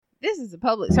This is a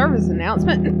public service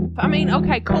announcement. I mean,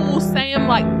 okay, cool. Sam,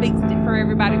 fixed it for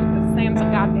everybody because Sam's a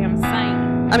goddamn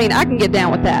saint. I mean, I can get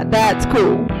down with that. That's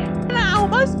cool. And I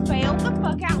almost fell the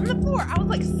fuck out on the floor. I was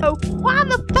like, so why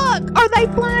the fuck are they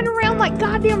flying around like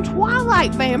goddamn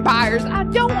Twilight vampires? I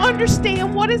don't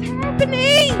understand what is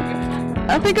happening.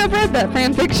 I think I've read that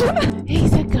fan fiction.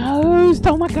 He's a ghost.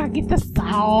 Oh my god, get the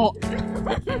salt.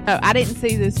 Oh, I didn't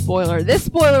see this spoiler. This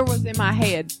spoiler was in my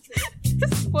head.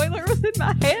 This spoiler was in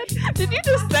my head? Did you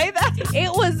just say that?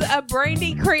 It was a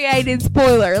Brandy created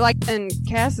spoiler. And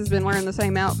Cass has been wearing the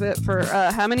same outfit for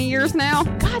how many years now?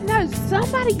 God knows,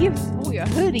 somebody give this boy a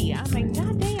hoodie. I mean,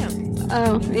 goddamn.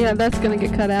 Oh, yeah, that's gonna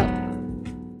get cut out.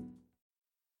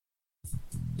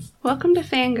 Welcome to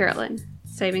Fangirlin',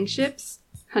 saving ships,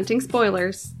 hunting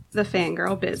spoilers, the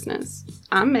fangirl business.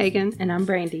 I'm Megan. And I'm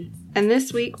Brandy. And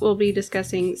this week we'll be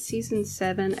discussing Season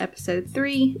 7, Episode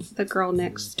 3, The Girl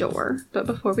Next Door. But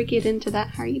before we get into that,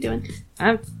 how are you doing?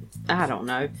 I don't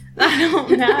know.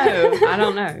 I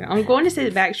don't know. I'm going to see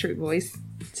the Backstreet Boys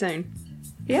soon.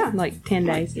 Yeah. 10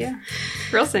 days. Yeah.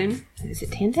 Real soon. Is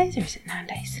it 10 days or is it 9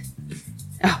 days?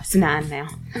 Oh, it's 9 now.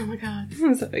 Oh my god.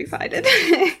 I'm so excited.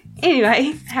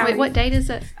 Anyway. Wait, what date is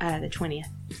it? The 20th.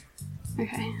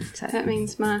 Okay. So that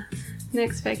means my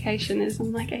next vacation is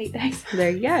in 8 days. There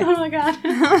you go. Oh my god.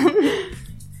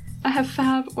 I have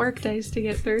 5 work days to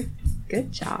get through.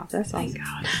 Good job. That's awesome. Thank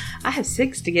God. I have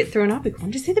 6 to get through and I'll be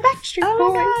going to see the Backstreet Oh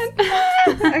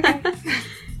Boys. my god. Okay.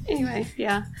 Anyway,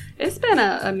 yeah. It's been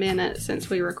a minute since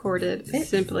we recorded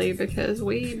simply because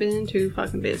we've been too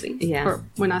fucking busy. Yeah. Or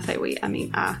when I say we, I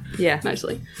mean I. Yeah.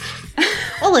 Mostly.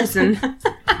 Well, listen.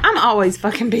 I'm always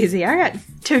fucking busy. I got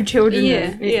 2 children.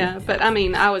 Yeah. But I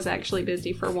mean, I was actually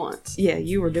busy for once. Yeah,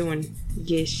 you were doing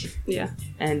Gish. Yeah.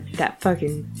 And that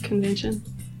fucking convention.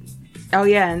 Oh,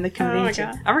 yeah, and the convention. Oh,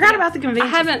 my God. I forgot about the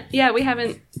convention. We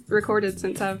haven't recorded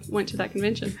since I went to that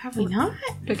convention. Have we not?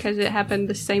 Because it happened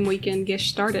the same weekend Gish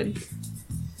started.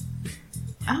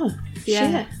 Oh,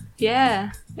 yeah. shit.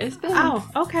 Yeah. It's been... Oh,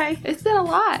 okay. It's been a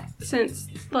lot since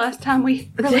the last time we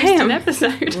released an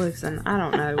episode. Listen, I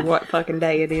don't know what fucking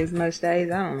day it is most days.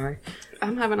 I don't know.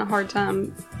 I'm having a hard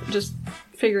time just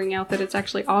figuring out that it's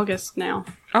actually August now.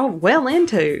 Oh, well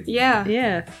into. Yeah.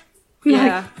 Yeah.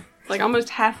 Yeah. Almost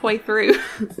halfway through.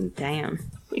 Damn.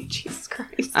 Jesus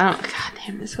Christ. God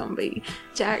damn, it's gonna be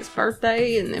Jack's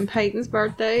birthday and then Peyton's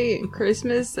birthday and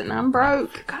Christmas and I'm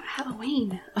broke. God,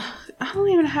 Halloween. I don't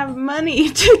even have money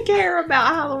to care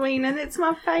about Halloween and it's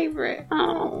my favorite.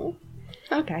 Oh.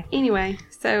 Okay. Anyway,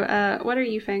 so what are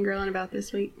you fangirling about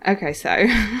this week? Okay, so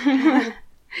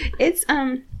it's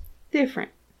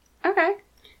different. Okay.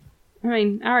 I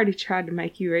mean, I already tried to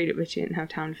make you read it, but you didn't have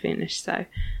time to finish, so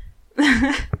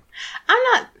I'm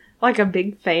not a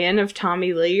big fan of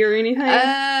Tommy Lee or anything.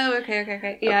 Oh,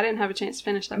 okay. Yeah, I didn't have a chance to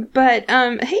finish that. But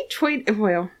he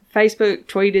Facebook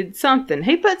tweeted something.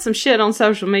 He put some shit on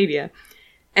social media,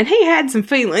 and he had some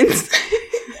feelings.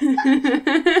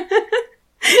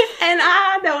 And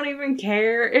I don't even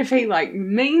care if he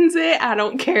means it. I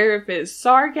don't care if it's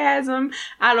sarcasm.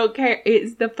 I don't care.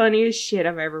 It's the funniest shit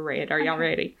I've ever read. Are y'all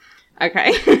ready?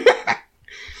 Okay.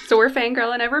 So we're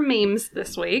fangirling over memes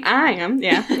this week. I am,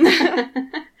 yeah.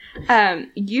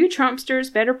 You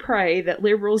Trumpsters better pray that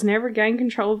liberals never gain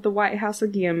control of the White House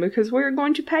again because we're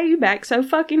going to pay you back so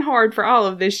fucking hard for all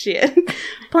of this shit.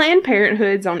 Planned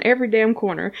Parenthood's on every damn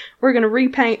corner. We're going to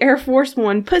repaint Air Force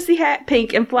One pussy hat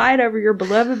pink and fly it over your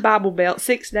beloved Bible Belt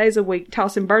 6 days a week,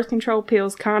 tossing birth control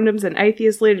pills, condoms, and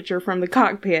atheist literature from the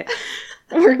cockpit.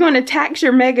 We're going to tax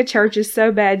your mega churches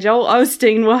so bad Joel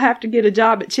Osteen will have to get a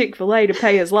job at Chick-fil-A to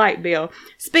pay his light bill.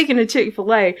 Speaking of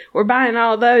Chick-fil-A, we're buying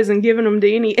all those and giving them to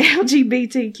any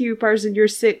LGBTQ person your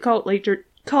sick cult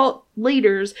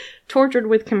leaders tortured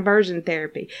with conversion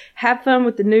therapy. Have fun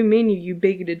with the new menu, you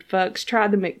bigoted fucks. Try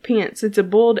the McPence. It's a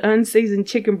boiled, unseasoned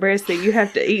chicken breast that you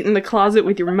have to eat in the closet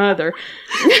with your mother.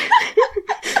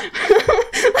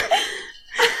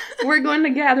 We're going to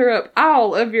gather up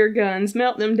all of your guns,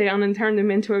 melt them down, and turn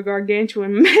them into a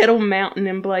gargantuan metal mountain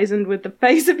emblazoned with the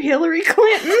face of Hillary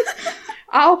Clinton.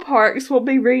 All parks will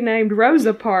be renamed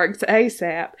Rosa Parks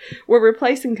ASAP. We're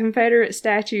replacing Confederate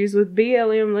statues with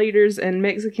BLM leaders and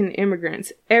Mexican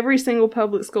immigrants. Every single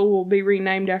public school will be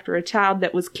renamed after a child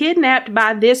that was kidnapped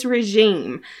by this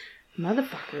regime.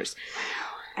 Motherfuckers.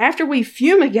 After we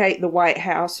fumigate the White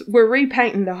House, we're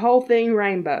repainting the whole thing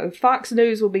rainbow. Fox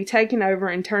News will be taken over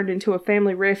and turned into a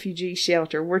family refugee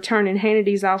shelter. We're turning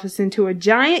Hannity's office into a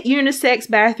giant unisex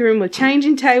bathroom with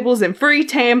changing tables and free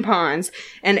tampons.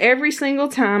 And every single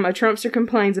time a Trumpster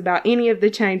complains about any of the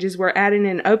changes, we're adding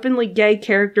an openly gay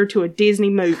character to a Disney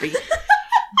movie.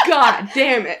 God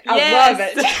damn it. I love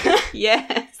it.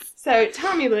 Yes. So,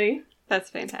 Tommy Lee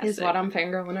That's fantastic. is what I'm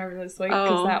fangirling over this week,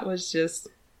 because that was just...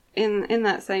 In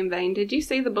that same vein, did you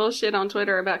see the bullshit on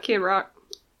Twitter about Kid Rock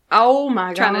Oh, my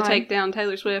God. trying to take down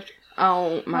Taylor Swift?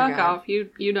 Oh, my Fuck God. off.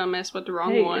 You done messed with the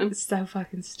wrong one. It's so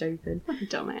fucking stupid.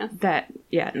 Dumbass.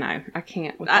 No, I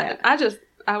can't with that.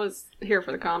 I was here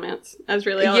for the comments. That's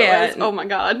really all Yeah. it was. Oh my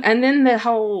God. And then the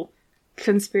whole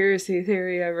conspiracy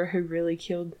theory over who really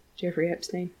killed Jeffrey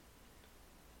Epstein.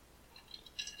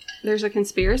 There's a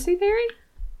conspiracy theory?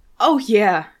 Oh,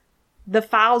 yeah. The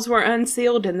files were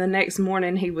unsealed, and the next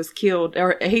morning he was killed,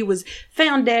 or he was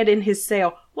found dead in his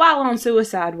cell while on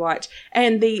suicide watch.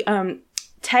 And the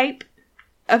tape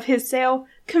of his cell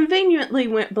conveniently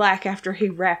went black after he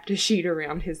wrapped a sheet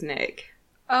around his neck.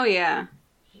 Oh yeah.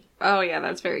 Oh yeah,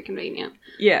 that's very convenient.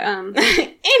 Yeah.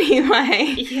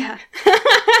 Anyway. Yeah.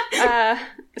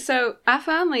 So I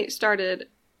finally started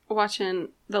watching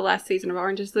the last season of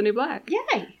Orange is the New Black.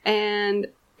 Yay. And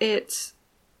it's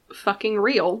fucking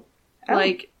real. Oh.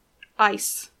 Like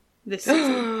ice this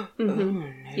season. Oh, no.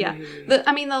 Yeah. The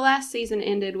last season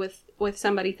ended with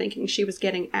somebody thinking she was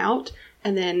getting out,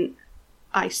 and then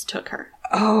ICE took her.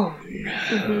 Oh, no.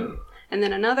 Mm-hmm. And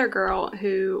then another girl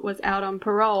who was out on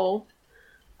parole,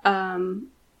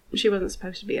 she wasn't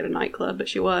supposed to be at a nightclub, but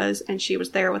she was, and she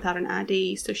was there without an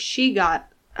ID, so she got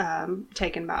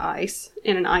taken by ICE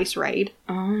in an ICE raid.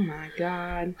 Oh, my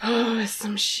God. Oh, it's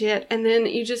some shit. And then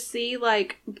you just see,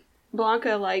 like,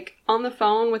 Blanca, like, on the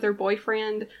phone with her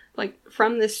boyfriend, like,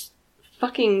 from this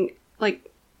fucking, like,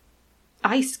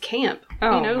 ICE camp.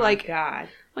 Oh, you know, my like, God.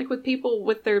 Like with people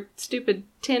with their stupid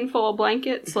tinfoil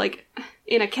blankets, like,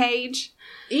 in a cage.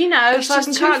 You know, It's just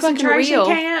fucking too fucking concentration real.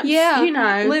 camps. Yeah. You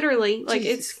know. Literally. Like,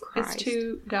 Jesus it's Christ.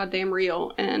 too goddamn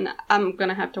real, and I'm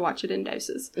gonna have to watch it in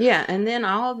doses. Yeah, and then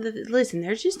listen,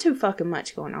 there's just too fucking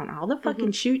much going on. All the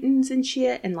fucking shootings and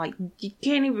shit, and, like, you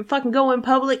can't even fucking go in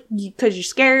public because you're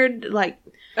scared, like...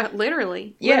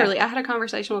 Literally. Yeah. Literally. I had a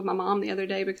conversation with my mom the other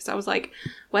day because I was like,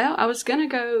 well, I was gonna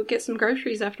go get some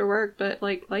groceries after work, but,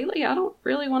 like, lately I don't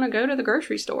really want to go to the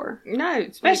grocery store. No,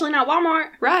 especially not Walmart.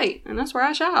 Right. And that's where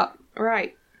I shop.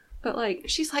 Right. But, like,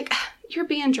 she's like, you're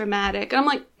being dramatic. And I'm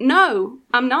like, no,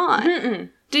 I'm not. Mm-mm.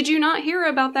 Did you not hear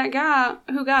about that guy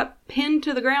who got pinned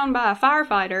to the ground by a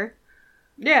firefighter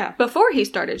Yeah. before he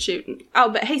started shooting? Oh,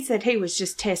 but he said he was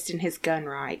just testing his gun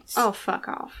rights. Oh, fuck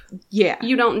off. Yeah.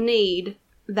 You don't need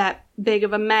that big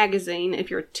of a magazine if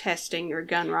you're testing your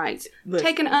gun rights. Listen.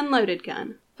 Take an unloaded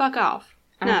gun. Fuck off.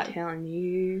 No. I'm telling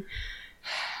you.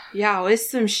 Y'all,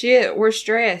 it's some shit. We're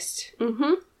stressed.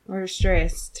 Mm-hmm. We're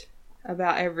stressed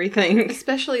about everything.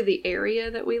 Especially the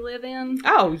area that we live in.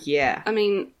 Oh, yeah. I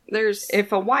mean, there's...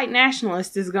 If a white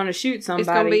nationalist is going to shoot somebody,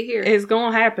 gonna be here. It's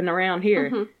going to happen around here.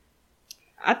 Mhm.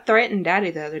 I threatened Daddy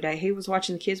the other day. He was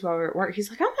watching the kids while we were at work. He's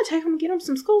like, I'm going to take them and get them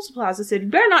some school supplies. I said, you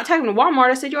better not take them to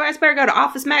Walmart. I said, your ass better go to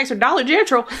Office Max or Dollar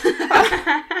General.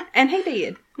 And he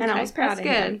did. And Okay, I was proud of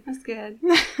him. That's good.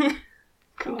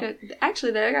 I'm good.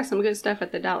 Actually, they got some good stuff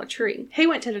at the Dollar Tree. He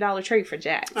went to the Dollar Tree for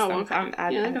Jack. Oh, so okay.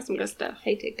 Yeah, they got some good stuff.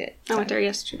 He did good. I went there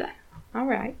yesterday. All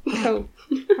right. Cool.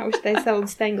 I wish they sold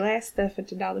stained glass stuff at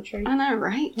the Dollar Tree. I know,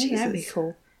 right? Wouldn't that be Jesus.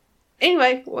 cool?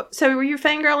 Anyway, so were you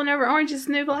fangirling over Orange is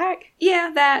the New Black? Yeah,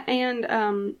 that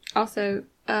and also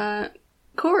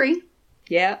Corey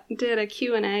Yeah. did a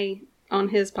Q&A on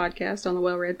his podcast, on the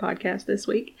Well Read podcast this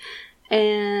week,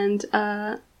 and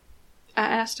I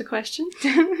asked a question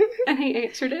and he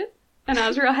answered it, and I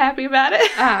was real happy about it.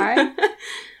 All right.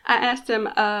 I asked him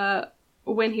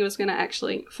when he was going to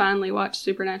actually finally watch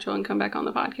Supernatural and come back on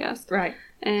the podcast, Right.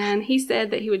 and he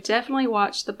said that he would definitely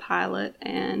watch the pilot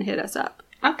and hit us up.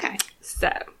 Okay.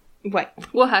 So Wait.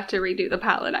 we'll have to redo the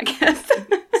pilot, I guess.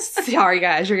 Sorry,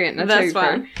 guys. You're getting a That's twofer.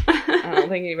 fine. I don't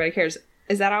think anybody cares.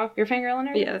 Is that all? Your fangirling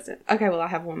over? Yeah, that's it. Okay, well, I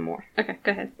have one more. Okay,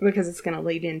 go ahead. Because it's going to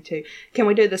lead into... Can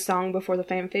we do the song before the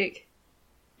fanfic?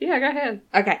 Yeah, go ahead.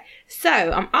 Okay. So,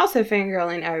 I'm also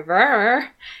fangirling over...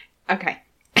 Okay.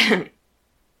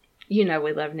 You know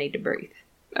we love Need to Breathe.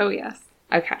 Oh, yes.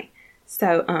 Okay.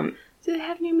 So, Do they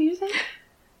have new music?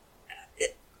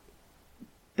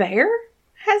 Bear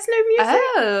has new music.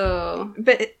 Oh.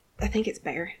 But I think it's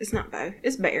Bear. It's not Bo.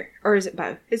 It's Bear. Or is it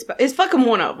Bo? It's fucking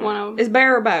one of them. One of 'em. It's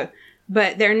Bear or Bo.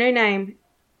 But their new name,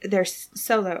 their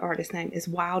solo artist name is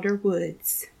Wilder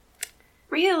Woods.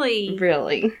 Really?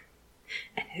 Really.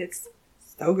 And it's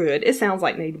so good. It sounds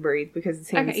like Need to Breathe because it's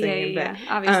him Okay, singing. yeah,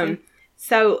 but, obviously.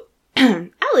 So, I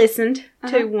listened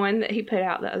to Uh-huh. one that he put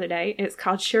out the other day. It's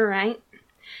called Sure Ain't.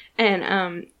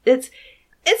 And it's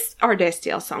our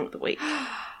Destiel song of the week.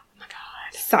 Oh my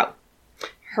God. So,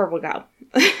 here we go.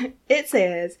 It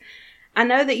says, I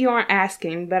know that you aren't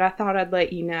asking, but I thought I'd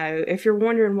let you know. If you're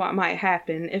wondering what might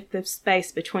happen if the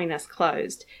space between us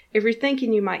closed. If you're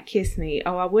thinking you might kiss me,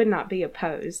 I would not be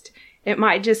opposed. It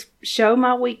might just show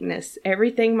my weakness.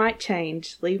 Everything might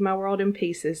change. Leave my world in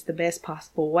pieces the best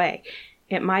possible way.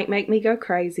 It might make me go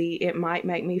crazy. It might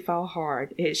make me fall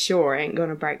hard. It sure ain't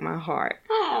gonna break my heart.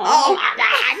 Oh my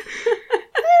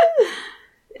God!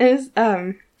 It's,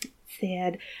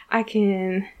 said, I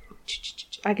can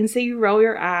see you roll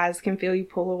your eyes, can feel you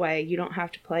pull away. You don't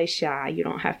have to play shy. You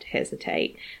don't have to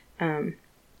hesitate.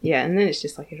 Yeah, and then it's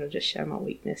just like, it'll just show my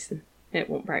weakness and it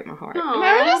won't break my heart. Aww. And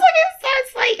I was just like, it's so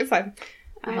sweet. It's like,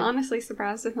 I'm honestly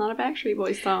surprised it's not a Backstreet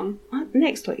Boys song.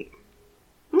 next week.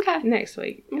 Okay. Next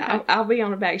week. Okay. I'll be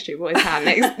on a Backstreet Boys high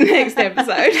next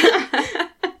episode.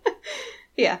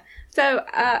 Yeah. So,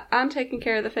 I'm taking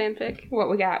care of the fanfic. What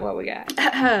we got?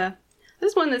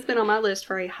 This one that's been on my list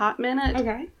for a hot minute.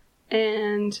 Okay.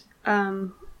 And, I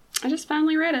just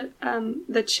finally read it.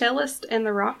 The Cellist and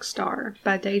the Rock Star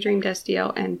by Daydream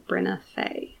Destiel and Brenna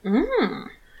Faye. Mm.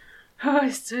 Oh,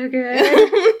 it's so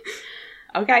good.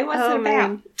 Okay, what's it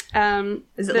about? Man.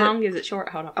 Is it long? Is it short?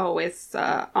 Hold on. Oh, it's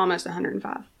almost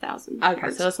 105,000. Okay,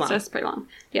 words. so it's long. So it's pretty long.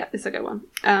 Yeah, it's a good one.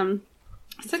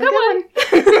 It's a good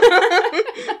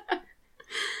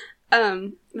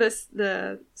one.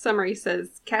 The summary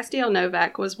says, Castiel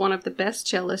Novak was one of the best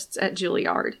cellists at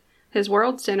Juilliard. His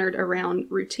world centered around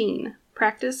routine.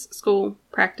 Practice, school,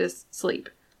 practice, sleep.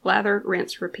 Lather,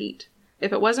 rinse, repeat.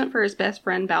 If it wasn't for his best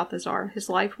friend Balthazar, his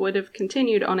life would have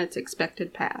continued on its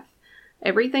expected path.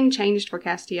 Everything changed for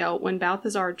Castiel when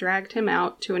Balthazar dragged him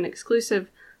out to an exclusive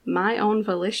My Own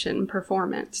Volition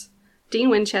performance. Dean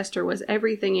Winchester was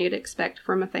everything you'd expect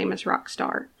from a famous rock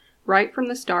star. Right from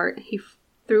the start, he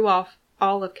threw off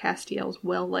all of Castiel's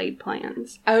well-laid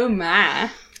plans. Oh my.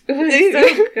 It was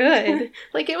so good.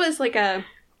 Like, it was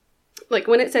like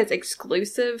when it says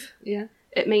exclusive, Yeah.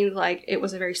 it means like it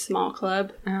was a very small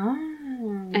club. Oh.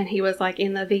 And he was like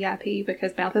in the VIP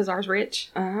because Balthazar's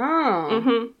rich. Oh.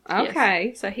 Mm-hmm. Okay.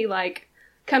 Yes. So he like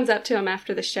comes up to him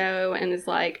after the show and is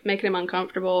like making him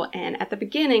uncomfortable. And at the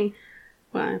beginning,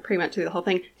 well, pretty much through the whole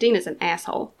thing, Dean is an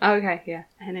asshole. Okay, yeah.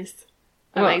 And it's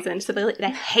amazing. So they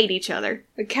hate each other.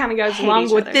 It kind of goes Hate along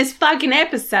each with other. this fucking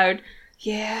episode.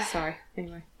 Yeah. Sorry.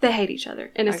 Anyway. They hate each other.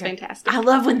 And it's Okay. fantastic. I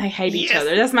love when they hate each Yes.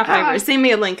 other. That's my favorite. Ah. Send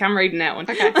me a link. I'm reading that one.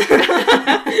 Okay.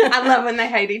 I love when they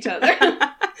hate each other.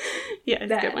 Yeah,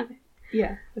 it's a good one.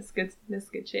 Yeah, that's good. That's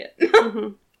good shit.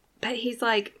 Mm-hmm. But he's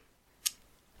like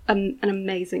an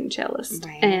amazing cellist.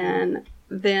 Wow. And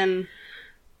then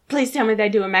Please tell me they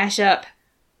do a mashup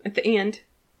at the end.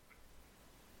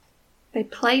 they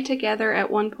play together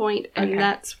at one point, and Okay.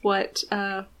 that's what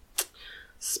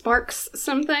sparks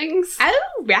some things.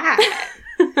 Oh, right.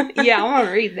 Yeah, I want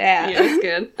to read that. Yeah, it's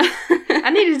good. I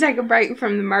need to take a break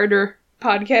from the murder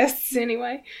podcasts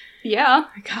anyway. Yeah.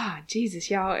 God,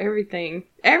 Jesus, y'all, everything.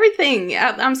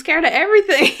 I'm scared of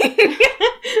everything.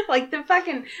 Like the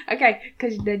fucking, okay,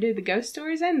 because they do the ghost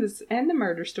stories and the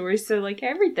murder stories, so like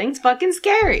everything's fucking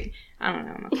scary. I don't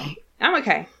know, I'm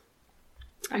okay.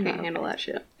 I can't handle that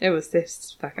shit.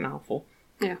 This fucking awful.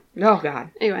 Yeah. Oh, God.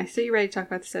 Anyway, so you ready to talk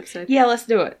about this episode? Yeah, let's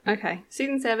do it. Okay.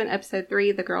 Season 7, Episode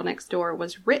 3, The Girl Next Door,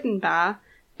 was written by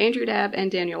Andrew Dabb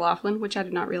and Daniel Laughlin, which I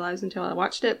did not realize until I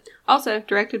watched it. Also,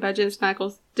 directed by Jen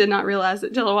Michaels. Did not realize it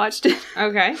until I watched it.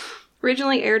 Okay.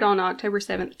 Originally aired on October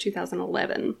 7th,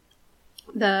 2011.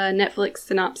 The Netflix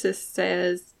synopsis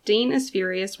says, Dean is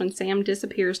furious when Sam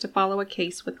disappears to follow a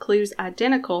case with clues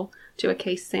identical to a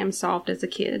case Sam solved as a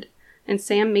kid, and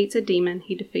Sam meets a demon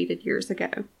he defeated years ago.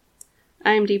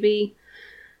 IMDb,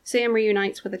 Sam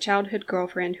reunites with a childhood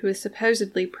girlfriend who is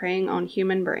supposedly preying on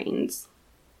human brains.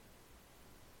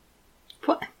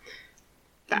 What?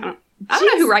 I don't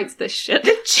know who writes this shit.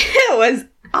 The shit was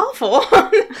awful.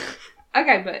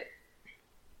 Okay, but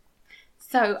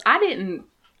so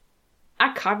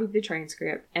I copied the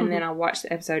transcript and then I watched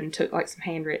the episode and took like some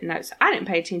handwritten notes. I didn't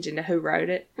pay attention to who wrote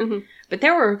it, but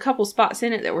there were a couple spots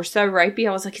in it that were so rapey.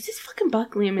 I was like, "Is this fucking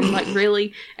Buck Lemon like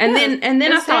really?" And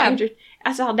then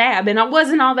I saw Dab, and I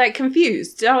wasn't all that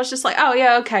confused. I was just like, "Oh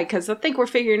yeah, okay," because I think we're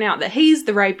figuring out that he's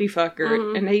the rapey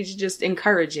fucker and he's just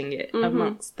encouraging it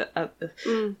amongst the other.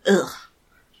 Ugh,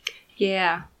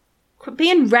 Yeah. quit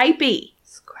being rapey.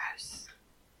 It's gross.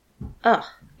 Ugh.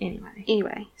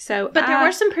 Anyway, So, but there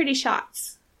were some pretty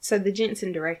shots. So the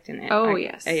Jensen directing it. Oh,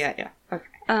 yes. Yeah.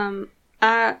 Okay.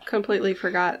 I completely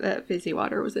forgot that Fizzy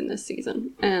Water was in this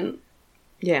season, and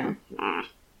Yeah.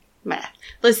 meh.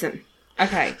 Listen.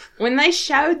 Okay. When they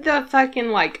showed the fucking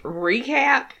like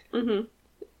recap,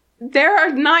 there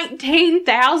are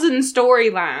 19,000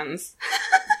 storylines.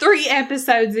 3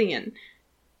 episodes in.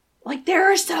 Like,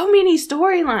 there are so many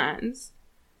storylines.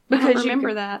 I don't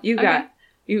remember that. You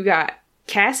got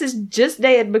Cass is just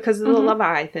dead because of the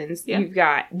Leviathans. Yeah. You've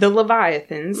got the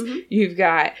Leviathans. Mhm. You've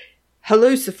got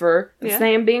Lucifer, Yeah.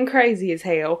 Sam being crazy as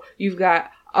hell. You've got,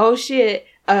 oh shit,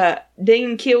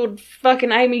 Dean killed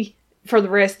fucking Amy for the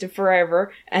rest of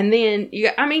forever. And then,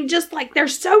 just like,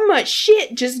 there's so much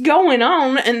shit just going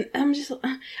on. And I'm just,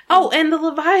 and the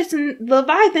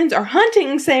Leviathans are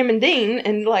hunting Sam and Dean.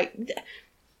 And like,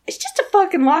 it's just a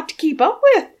fucking lot to keep up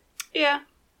with. Yeah.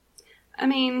 I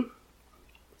mean,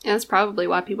 that's probably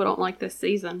why people don't like this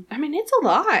season. I mean, it's a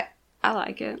lot. I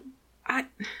like it. I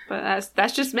But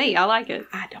that's just me. I like it.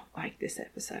 don't like this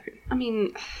episode. I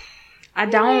mean, I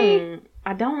don't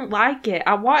like it.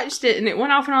 I watched it and it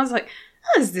went off and I was like,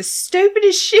 that is the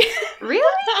stupidest shit. really?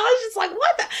 I was just like,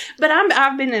 what the? But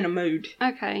I've been in a mood.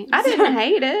 Okay. I didn't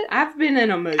hate it. I've been in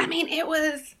a mood. I mean,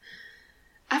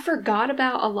 I forgot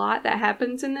about a lot that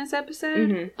happens in this episode.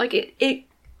 Mhm. Like,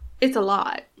 it's a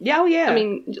lot. Oh, yeah. I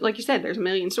mean, like you said, there's a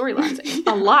million storylines.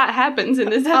 A lot happens in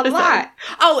this episode. a lot.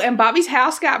 Oh, and Bobby's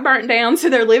house got burnt down, so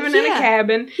they're living in a Yeah.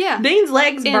 cabin. Yeah. Dean's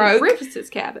leg's In broke. Rufus's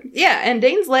cabin. Yeah, and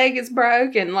Dean's leg is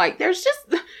broke, and like, there's just...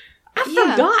 I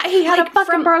Yeah. forgot he had Like, a fucking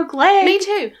from- broke leg. Me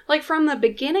too. Like, from the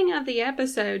beginning of the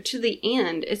episode to the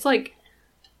end, it's like,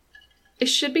 it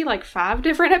should be like 5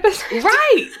 different episodes.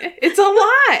 Right. It's a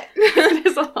lot. It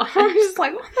is a lot. I'm just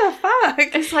like, what the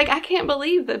fuck? It's like, I can't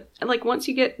believe that, like, once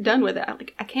you get done with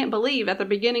it, I can't believe at the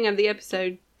beginning of the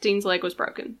episode, Dean's leg was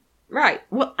broken. Right.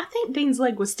 Well, I think Dean's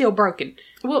leg was still broken.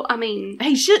 Well, I mean,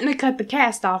 He shouldn't have cut the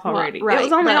cast off already. Right, it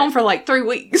was only but- on for like 3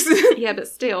 weeks. yeah, but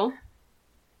still,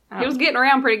 he was getting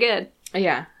around pretty good.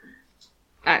 Yeah.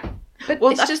 But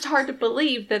Well, it's just hard to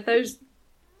believe that those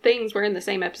things were in the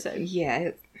same episode.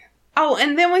 Yeah. Oh,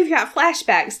 and then we've got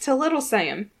flashbacks to Little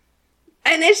Sam.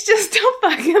 And it's just a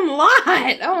fucking lot.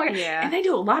 Oh my god. Yeah. And they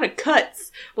do a lot of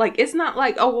cuts. Like, it's not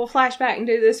like, oh, we'll flashback and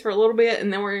do this for a little bit,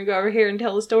 and then we're going to go over here and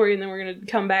tell the story, and then we're going to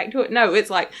come back to it. No, it's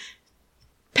like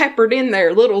peppered in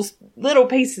there, little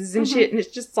pieces and shit, and it's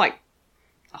just like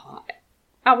a lot.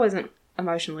 I wasn't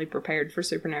emotionally prepared for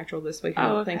Supernatural this week, I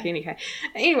don't think,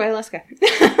 Anyway, let's go.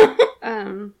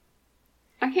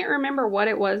 I can't remember what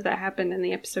it was that happened in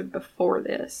the episode before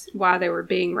this. Why they were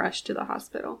being rushed to the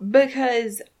hospital.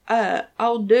 Because,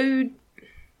 old dude,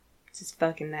 what's his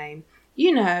fucking name?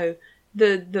 You know,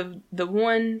 the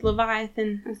one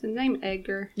Leviathan. What's his name?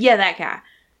 Edgar. Yeah, that guy.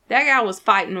 That guy was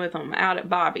fighting with them out at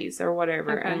Bobby's or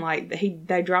whatever, Okay. and like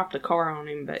they dropped a car on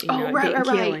him, but it right, didn't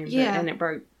kill right. him. Yeah. And it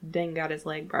broke. Dean got his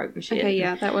leg broke and shit. Okay,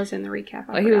 yeah, that was in the recap.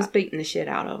 Like, he was beating the shit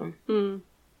out of him,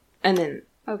 and then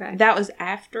Okay. that was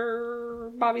after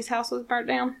Bobby's house was burnt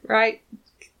down, right?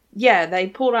 Yeah, they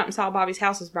pulled up and saw Bobby's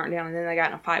house was burnt down, and then they got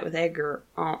in a fight with Edgar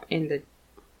in the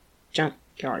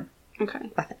junkyard. Okay.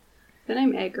 I think. The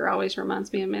name Edgar always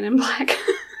reminds me of Men in Black.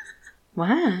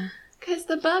 Why? Because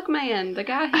the Bug Man, the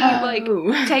guy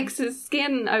who, Oh. takes his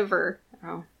skin over.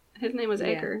 Oh. His name was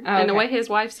Edgar. Oh, And the okay. way his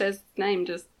wife says his name,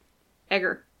 just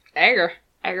Edgar. Edgar.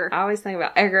 Edgar. I always think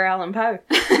about Edgar Allan Poe.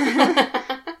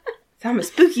 I'm a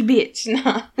spooky bitch.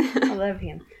 No, I love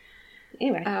him.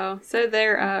 Anyway. Oh, so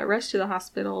they're rushed to the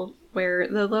hospital where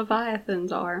the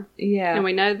Leviathans are. Yeah. And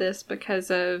we know this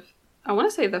because of, I want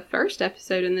to say the first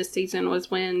episode in this season was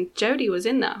when Jodie was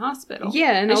in that hospital.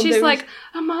 Yeah, And old she's dude like,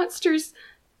 a monster's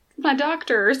my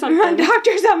doctor or something. my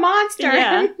doctor's a monster.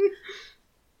 Yeah.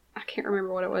 I can't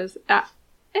remember what it was.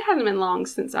 It hasn't been long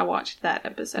since I watched that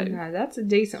episode. No, that's a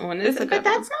decent one. It's a But good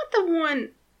that's not the one.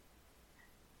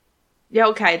 Yeah,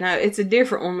 okay, no, it's a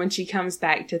different one when she comes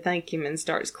back to thank him and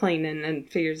starts cleaning and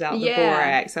figures out the Yeah.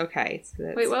 borax. Okay, so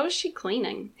that's Wait, what was she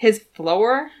cleaning? his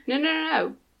floor?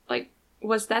 No. Like,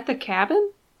 was that the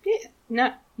cabin?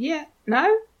 No,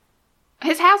 no.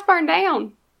 His house burned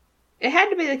down. It had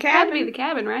to be the It had to cabin. be the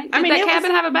cabin, right? Did I mean, that it was-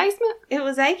 cabin have a basement? It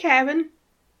was a cabin.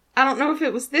 I don't know if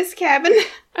it was this cabin.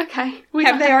 Okay.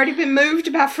 Have they already been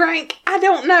moved by Frank? I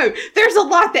don't know. There's a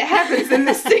lot that happens in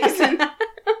this season.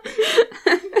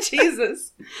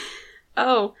 Jesus.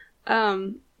 Oh,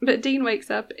 but Dean wakes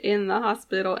up in the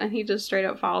hospital and he just straight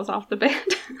up falls off the bed.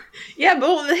 Yeah,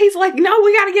 but he's like, no,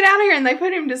 we gotta get out of here. And they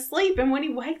put him to sleep. And when he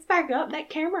wakes back up, that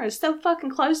camera is so fucking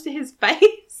close to his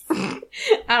face. I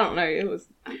don't know. It was,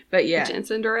 but yeah.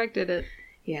 Jensen directed it.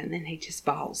 Yeah, and then he just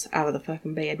falls out of the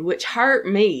fucking bed, which hurt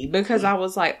me because I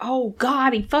was like, oh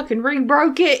God, he fucking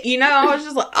re-broke it. You know, I was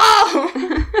just like,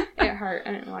 oh. It hurt.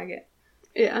 I didn't like it.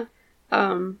 Yeah.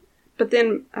 But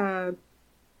then,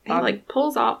 he Bobby. like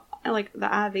pulls off like the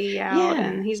IV out Yeah.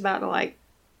 and he's about to like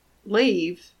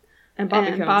leave. And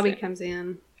Bobby comes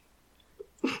in.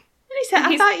 And he said, I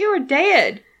He's- thought you were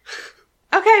dead.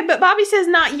 Okay, but Bobby says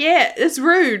not yet. It's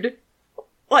rude.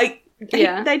 Like,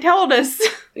 Yeah. they told us.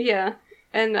 Yeah.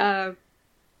 And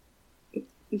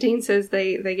Dean says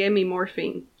they gave me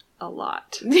morphine a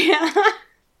lot. Yeah.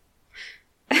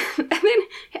 And then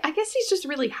I guess he's just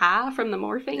really high from the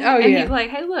morphine. Oh, and yeah. he's like,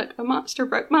 hey, look, a monster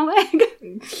broke my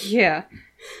leg. Yeah.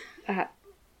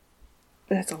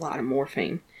 That's a lot of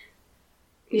morphine.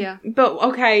 Yeah. But,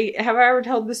 okay, have I ever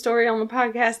told the story on the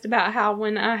podcast about how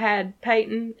when I had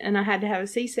Peyton and I had to have a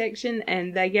C-section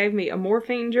and they gave me a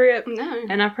morphine drip No.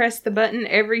 and I pressed the button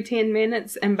every 10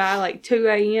 minutes and by like 2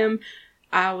 a.m.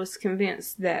 I was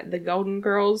convinced that the Golden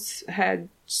Girls had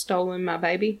stolen my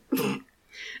baby.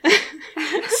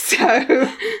 So,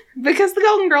 because the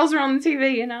Golden Girls were on the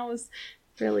TV and I was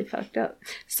really fucked up.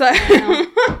 So,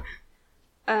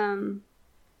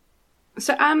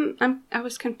 So I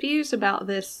was confused about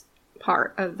this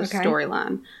part of the Okay.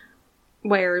 storyline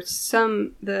where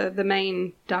the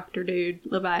main doctor dude,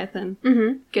 Leviathan,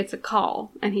 mm-hmm. gets a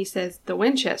call and he says the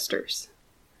Winchesters.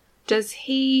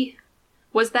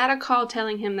 Was that a call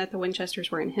telling him that the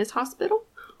Winchesters were in his hospital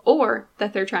or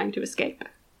that they're trying to escape?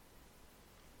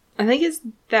 I think it's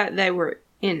that they were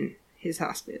in his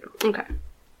hospital. Okay.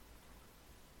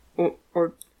 Or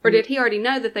Or did he already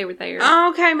know that they were there?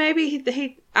 okay, maybe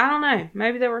he I don't know.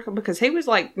 Maybe they were, because he was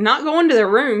like not going to their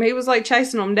room. He was like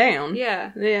chasing them down.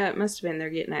 Yeah. Yeah, it must have been they're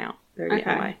getting out. They're getting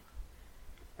Okay. away.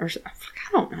 Or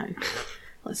I don't know.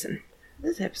 Listen,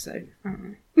 this episode, I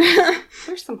don't know.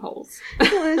 There's some holes.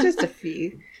 Well, it's just a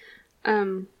few.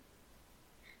 Um,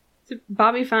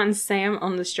 Bobby finds Sam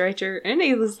on the stretcher, and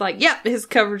he was like, yep, his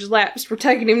coverage lapsed. We're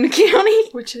taking him to county.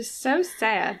 which is so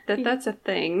sad that that's a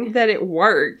thing. That it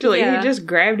worked. Like, Yeah. he just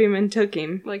grabbed him and took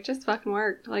him. Like, just fucking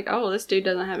worked. Like, oh, this dude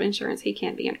doesn't have insurance. He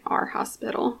can't be in our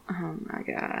hospital. Oh, my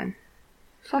God.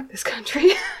 Fuck this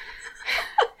country.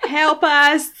 Help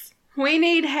us. We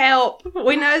need help.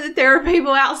 We know that there are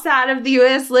people outside of the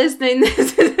U.S. listening.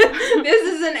 This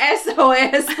is an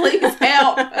SOS. Please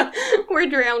help. We're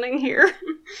drowning here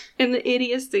in the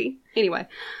idiocy. Anyway,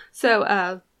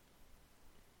 so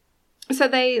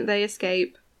they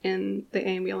escape in the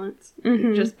ambulance,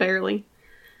 Mhm. just barely,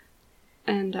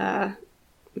 and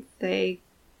they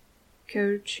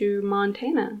go to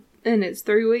Montana. And it's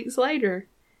 3 weeks later.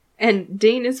 And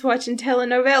Dean is watching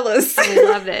telenovelas. I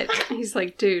love it. He's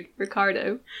like, dude,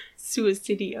 Ricardo,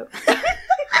 suicidio.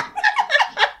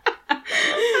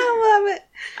 I love it.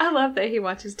 I love that he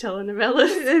watches telenovelas.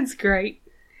 It's great.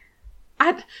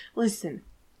 Listen,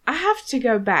 I have to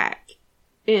go back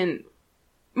in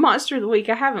Monster of the Week.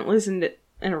 I haven't listened to it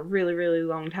in a really, really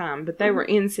long time, but they were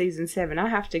in season 7. I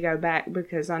have to go back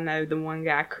because I know the one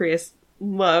guy, Chris,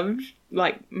 loved,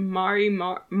 like,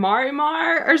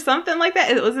 Marimar or something like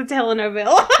that. It was a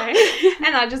telenovela. Okay.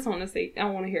 And I just want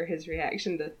to hear his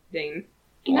reaction to Dean.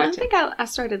 You know, I watching. think I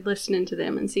started listening to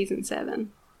them in season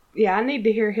 7. Yeah, I need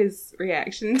to hear his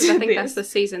reaction to I think this. that's the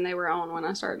season they were on when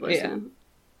I started listening.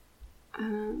 I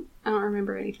don't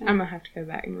remember anything. I'm gonna have to go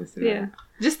back and listen to Yeah. that.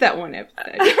 Just that one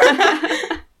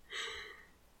episode.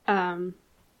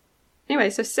 Anyway,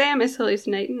 so Sam is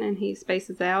hallucinating and he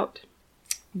spaces out.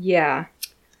 Yeah.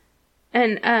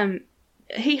 And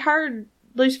he heard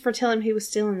Lucifer tell him he was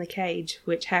still in the cage,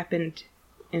 which happened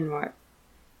in what?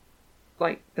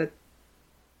 Like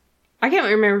I can't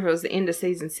remember if it was the end of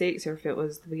season 6 or if it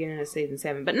was the beginning of season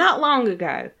 7, but not long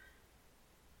ago.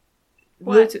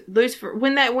 What? Lucifer,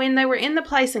 when they were in the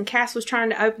place and Cass was trying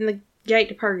to open the gate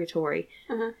to purgatory,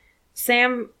 Uh-huh.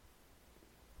 Sam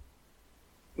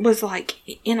was like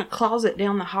in a closet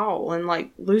down the hall, and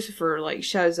like Lucifer like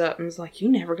shows up and was like, "You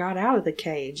never got out of the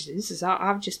cage. This is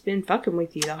I've just been fucking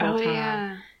with you the whole time."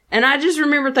 Yeah. And I just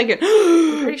remember thinking,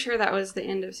 I'm pretty sure that was the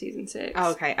end of season 6.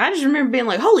 okay. I just remember being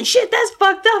like, "Holy shit, that's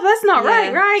fucked up. That's not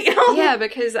Yeah. right?" Yeah,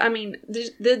 because, I mean,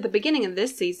 the beginning of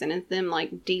this season is them,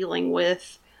 like, dealing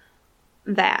with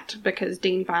that because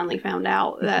Dean finally found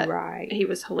out that Right. he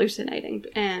was hallucinating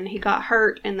and he got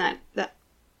hurt, and that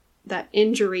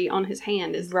injury on his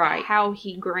hand is Right. how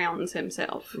he grounds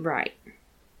himself. Right.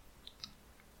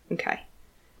 Okay.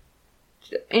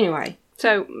 Anyway.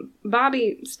 So,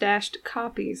 Bobby stashed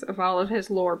copies of all of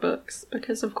his lore books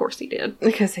because, of course, he did.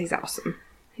 Because he's awesome.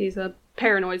 He's a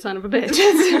paranoid son of a bitch.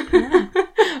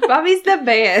 Bobby's the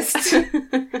best.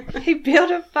 He built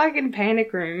a fucking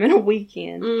panic room in a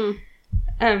weekend.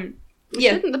 Yeah.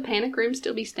 Shouldn't the panic room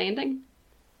still be standing?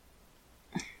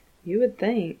 You would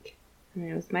think. I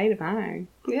mean, it was made of iron.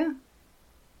 Yeah.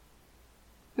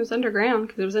 It was underground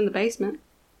because it was in the basement.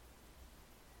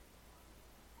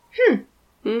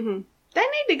 Mm-hmm. They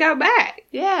need to go back.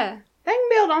 Yeah. They can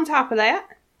build on top of that.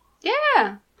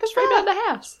 Yeah. Just rebuild the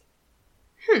house.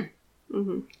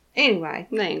 Mm-hmm. Anyway.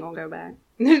 They ain't gonna go back.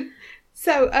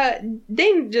 So,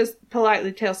 Dean just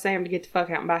politely tells Sam to get the fuck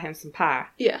out and buy him some pie.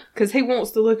 Yeah. Because he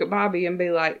wants to look at Bobby and be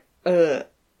like, this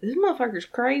motherfucker's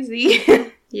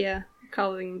crazy. Yeah.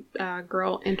 Calling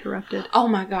girl interrupted. Oh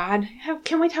my god.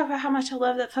 Can we talk about how much I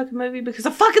love that fucking movie? Because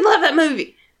I fucking love that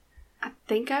movie. I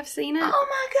think I've seen it. Oh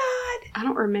my god. I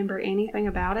don't remember anything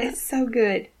about it. It's so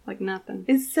good. Like nothing.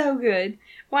 It's so good.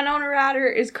 Winona Ryder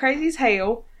is crazy as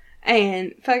hell.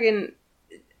 And fucking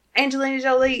Angelina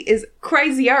Jolie is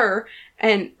crazier.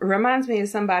 And reminds me of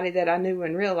somebody that I knew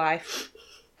in real life.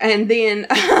 And then,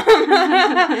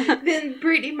 then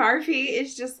Brittany Murphy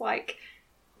is just like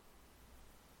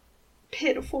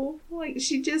pitiful. Like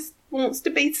she just wants to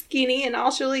be skinny and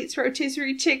all she'll eat is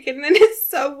rotisserie chicken. And it's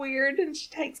so weird. And she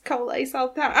takes Colace all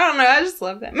the time. I don't know. I just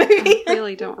love that movie. I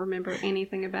really don't remember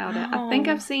anything about it. I think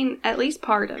I've seen at least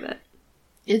part of it.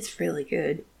 It's really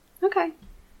good. Okay.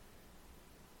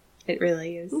 It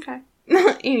really is. Okay.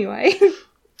 Anyway.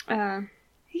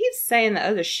 He keeps saying the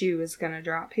other shoe is gonna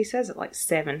drop. He says it like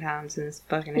 7 times in this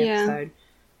fucking episode.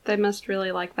 They must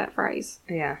really like that phrase.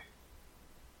 Yeah.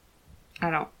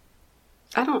 I don't.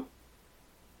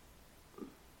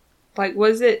 Like,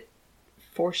 was it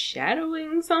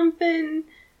foreshadowing something?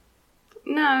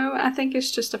 No, I think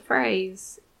it's just a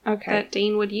phrase Okay. that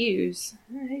Dean would use.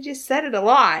 He just said it a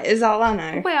lot, is all I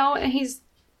know. Well, he's...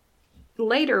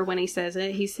 Later when he says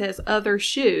it, he says other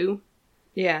shoe.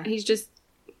 Yeah. He's just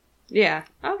Yeah.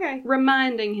 Okay.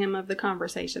 reminding him of the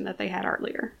conversation that they had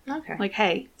earlier. Okay. Like,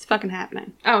 hey, it's fucking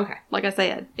happening. Oh, okay. Like I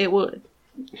said, it would.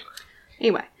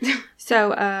 Anyway,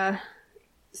 so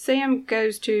Sam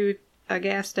goes to a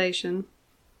gas station.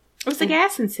 It was a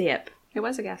gas and sip. It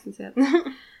was a gas and sip.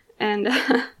 And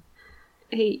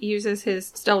he uses his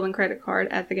stolen credit card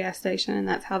at the gas station, and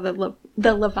that's how the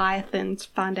Leviathans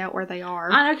find out where they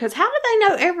are. I know, because how do they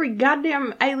know every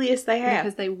goddamn alias they have?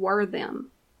 Because they were them.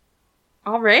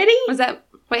 Already?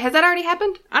 Wait, has that already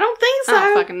happened? I don't think so. I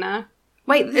don't fucking know.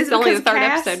 Wait, this is only the third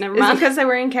Cass? episode. Never Is it mind. because they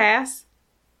were in Cass?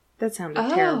 That sounded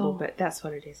Oh. terrible, but that's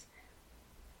what it is.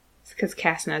 It's because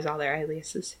Cass knows all their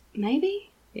aliases.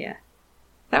 Maybe? Yeah.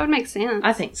 That would make sense.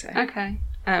 I think so. Okay.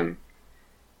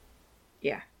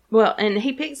 Yeah. Well, and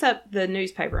he picks up the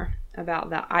newspaper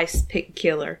about the ice pick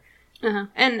killer. Uh-huh.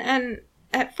 And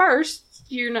at first,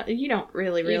 you don't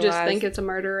really realize. You just think it's a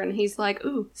murder, and he's like,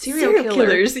 ooh, serial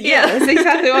killers. Yeah, that's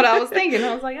exactly what I was thinking.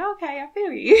 I was like, okay, I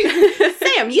feel you.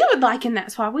 Sam, you would like, and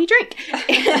that's why we drink.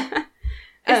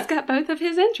 It's got both of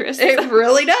his interests. It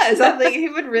really does. I think he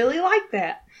would really like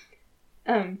that.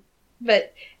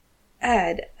 But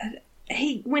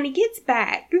when he gets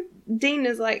back, Dean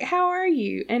is like, how are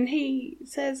you? And he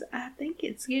says, I think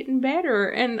it's getting better.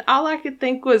 And all I could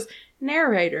think was,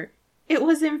 narrator, it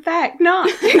was in fact not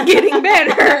getting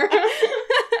better.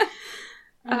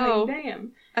 Oh.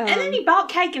 Damn. And then he bought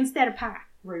cake instead of pie.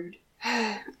 Rude.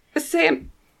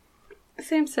 Sam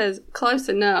says, close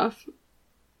enough.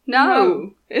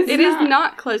 No, it's it is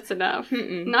not close enough.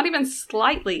 Mm-mm. Not even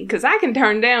slightly. Because I can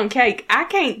turn down cake. I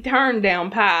can't turn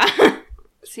down pie.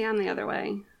 See, I'm the other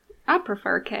way. I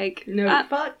prefer cake. No,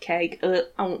 fuck cake. I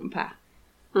want pie.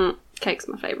 Cake's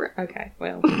my favorite. Okay,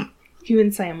 well, you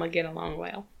and Sam would get along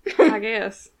well. I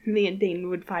guess. Me and Dean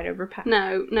would fight over pie.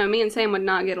 No, me and Sam would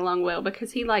not get along well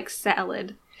because he likes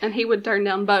salad. And he would turn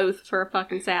down both for a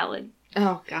fucking salad.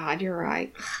 Oh, God, you're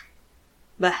right.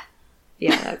 Bah.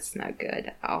 Yeah, that's no good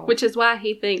at all. Which is why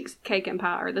he thinks cake and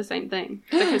pie are the same thing.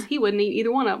 Because he wouldn't eat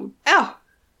either one of them. Oh,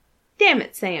 damn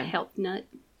it, Sam. Health nut.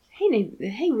 He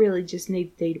really just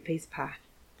needs to eat a piece of pie.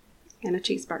 And a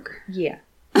cheeseburger. Yeah.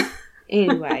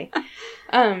 Anyway.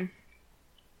 So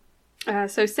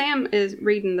Sam is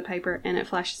reading the paper and it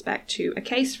flashes back to a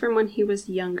case from when he was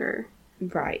younger.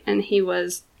 Right. And he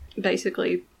was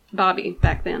basically Bobby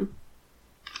back then.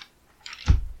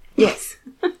 Yes.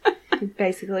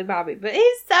 Basically Bobby. But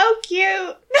he's so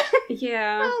cute.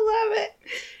 Yeah. I love it.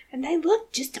 And they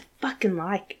look just fucking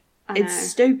like. I know. It's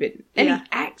stupid. And Yeah. he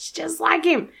acts just like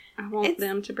him. I want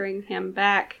them to bring him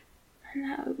back.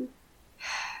 No.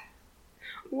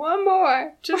 One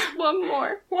more. Just one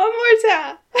more. One more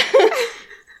time.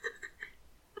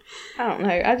 I don't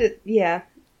know. Yeah.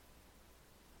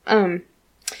 Hold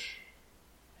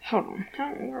on. I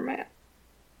don't know where I'm at.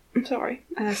 I'm sorry.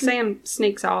 Sam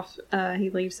sneaks off. He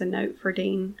leaves a note for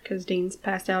Dean because Dean's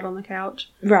passed out on the couch.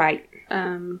 Right.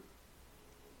 And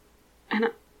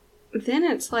then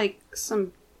it's like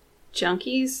some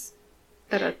junkies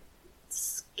at a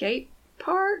skate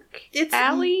park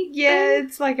alley. Yeah, thing?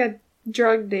 it's like a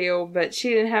drug deal, but she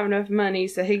didn't have enough money,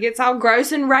 so he gets all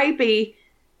gross and rapey.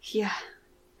 Yeah.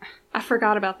 I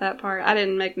forgot about that part. I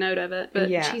didn't make note of it. But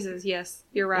Jesus, yes,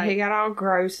 you're right. He got all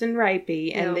gross and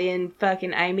rapey, and Yep. then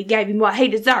fucking Amy gave him what he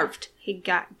deserved. He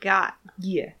got.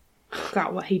 Yeah.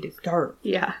 Got what he deserved.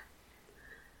 Yeah.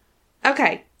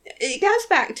 Okay. It goes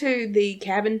back to the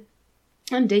cabin,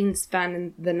 and Dean's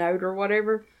finding the note or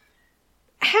whatever.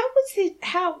 How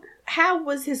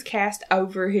was his cast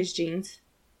over his jeans?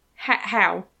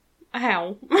 How?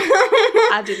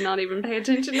 I did not even pay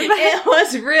attention to that. It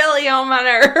was really on my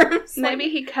nerves. Maybe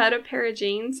he cut a pair of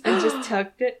jeans and just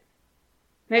tucked it.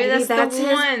 Maybe that's the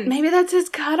one. Maybe that's his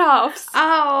cutoffs.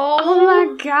 Oh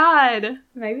my God.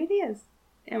 Maybe it is.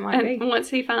 It might be. And once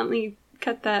he finally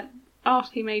cut that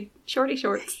off, he made shorty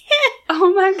shorts.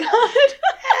 Oh my God.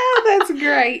 Oh, that's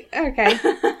great. Okay.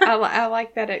 I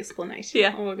like that explanation.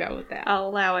 Yeah. We'll go with that. I'll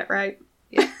allow it, right?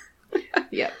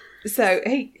 Yep. So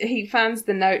he finds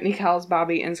the note and he calls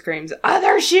Bobby and screams,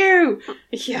 "Other shoe!"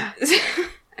 Yeah.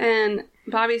 And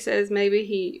Bobby says maybe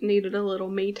he needed a little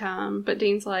me time, but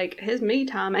Dean's like, his me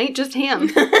time ain't just him.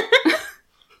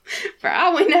 For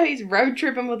all we know, he's road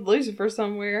tripping with Lucifer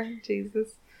somewhere.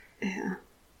 Jesus. Yeah.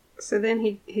 So then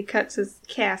he cuts his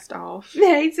cast off.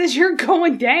 Yeah, he says, "You're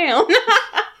going down."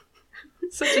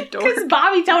 Such a dork. Because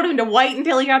Bobby told him to wait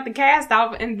until he got the cast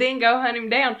off and then go hunt him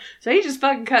down. So he just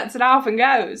fucking cuts it off and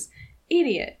goes.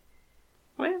 Idiot.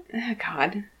 Well, oh,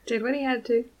 God. Did what he had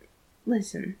to.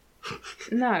 Listen.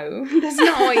 No, that's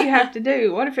not what you have to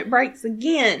do. What if it breaks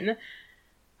again?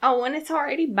 Oh, and it's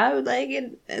already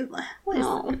bow-legged.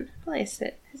 Listen, bless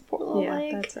it. His poor little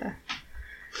leg.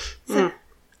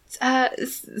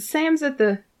 Sam's at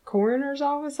the coroner's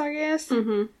office, I guess.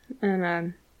 Mm-hmm.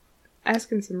 And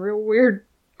asking some real weird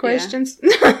questions.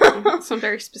 Yeah. Some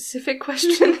very specific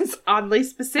questions. Oddly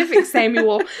specific,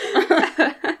 Samuel.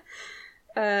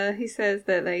 He says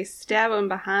that they stab him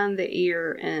behind the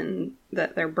ear and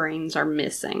that their brains are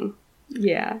missing.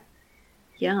 Yeah.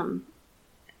 Yum.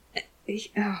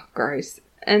 Oh, gross.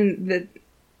 And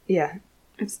yeah.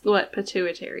 It's what?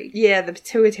 Pituitary. Yeah, the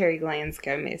pituitary glands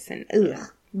go missing.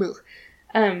 Ugh.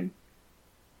 Ugh.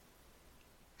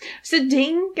 So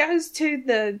Dean goes to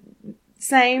the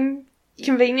same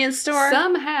convenience store.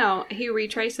 Somehow he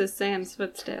retraces Sam's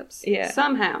footsteps. Yeah.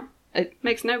 Somehow. It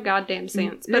makes no goddamn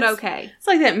sense, but okay. It's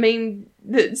like that meme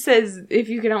that says if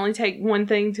you could only take one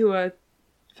thing to a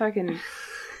fucking...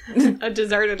 a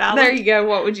deserted island. There you go.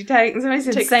 What would you take? And somebody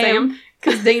said Take Sam,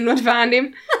 because Dean would find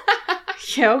him.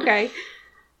 Yeah, okay.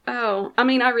 Oh, I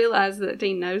mean, I realize that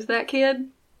Dean knows that kid.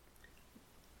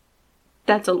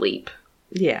 That's a leap.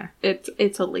 Yeah.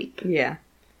 It's a leap. Yeah.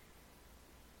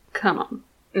 Come on.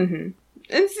 Mm-hmm.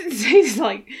 And he's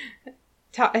like...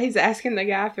 he's asking the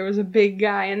guy if there was a big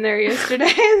guy in there yesterday.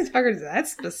 And this fucker's,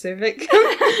 that's specific.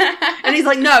 And he's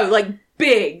like, no, like,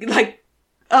 big. Like,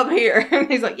 up here. And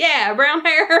he's like, yeah, brown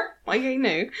hair. Like, he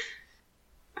knew.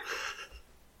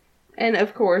 And,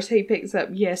 of course, he picks up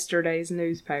yesterday's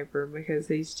newspaper because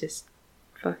he's just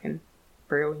fucking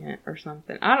brilliant or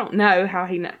something. I don't know how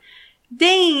he knows.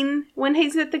 Dean, when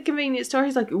he's at the convenience store,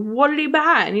 he's like, what did he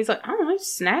buy? And he's like, I don't know,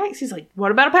 snacks. He's like,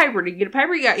 what about a paper? Did you get a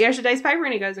paper? You got yesterday's paper?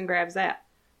 And he goes and grabs that.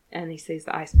 And he sees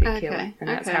the ice pick killer. And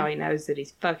that's how he knows that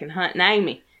he's fucking hunting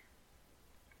Amy.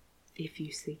 If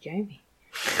you see Jamie.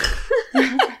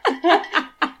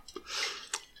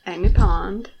 Amy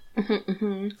Pond.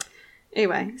 Mm-hmm.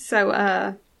 Anyway,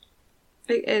 so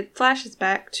it flashes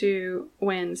back to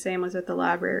when Sam was at the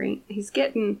library. He's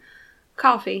getting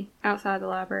coffee outside the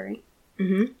library.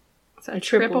 Mm-hmm. It's a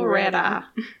triple red eye.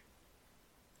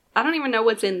 I don't even know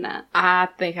what's in that. I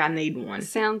think I need one.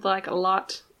 Sounds like a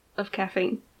lot of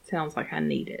caffeine. Sounds like I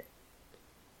need it.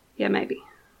 Yeah, maybe.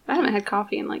 I haven't had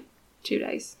coffee in like 2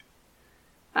 days.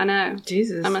 I know.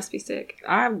 Jesus. I must be sick.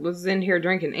 I was in here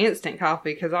drinking instant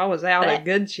coffee because I was out of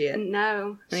good shit.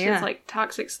 No. Yeah. Shit's like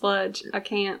toxic sludge. I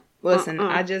can't. Listen,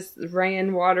 I just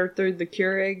ran water through the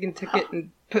Keurig and took it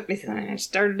and put me something and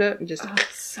stirred it up and just... Oh,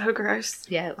 so gross.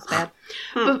 Yeah, it was bad.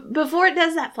 But before it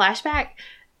does that flashback,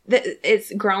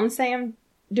 it's grown Sam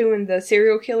doing the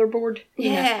serial killer board.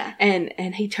 Yeah.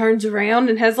 And he turns around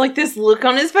and has like this look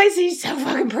on his face. He's so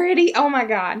fucking pretty. Oh my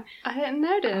God. I didn't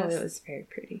notice. Oh, it was very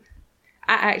pretty.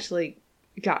 I actually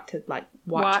got to like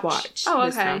watch Oh,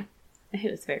 this okay. time.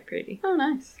 It was very pretty. Oh,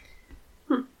 nice.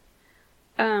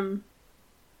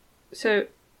 So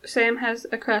Sam has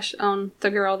a crush on the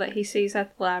girl that he sees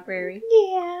at the library.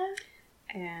 Yeah.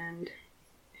 And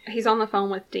he's on the phone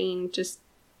with Dean, just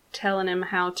telling him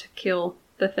how to kill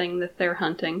the thing that they're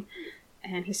hunting.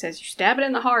 And he says, "You stab it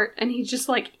in the heart." And he just,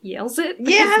 like, yells it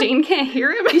because Yeah. Dean can't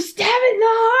hear him. You stab it in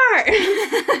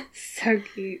the heart. So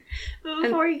cute. But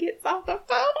before he gets off the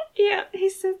phone, Yeah, he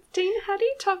says, "Dean, how do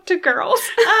you talk to girls?"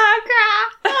 I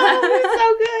cry. Oh, it's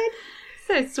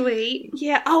so good. So sweet.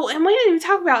 Yeah. Oh, and we didn't even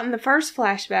talk about in the first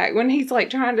flashback when he's like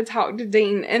trying to talk to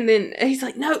Dean, and then he's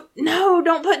like, "No,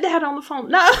 don't put Dad on the phone.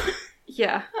 No."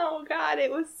 Yeah. Oh God,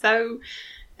 it was so.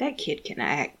 That kid can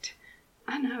act.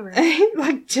 I know, right?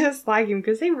 Like just like him,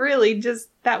 because he really just,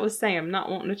 that was Sam not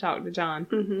wanting to talk to John.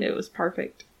 Mhm. It was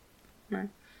perfect. God,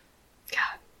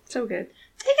 so good.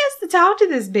 He gets to talk to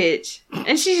this bitch,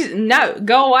 and she's no,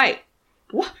 go away.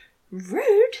 What?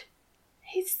 Rude.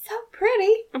 He's so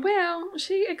pretty. Well,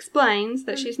 she explains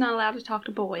that she's not allowed to talk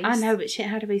to boys. I know, but she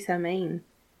had to be so mean.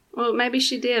 Well, maybe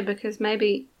she did because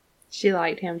maybe, She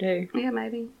liked him too. yeah,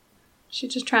 maybe.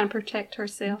 She's just trying to protect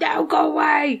herself. No, go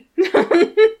away.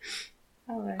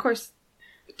 Of course,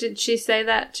 did she say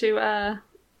that to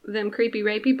them creepy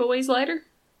rapey boys later?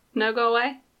 No, go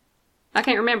away? I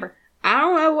can't remember. I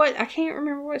don't know what, I can't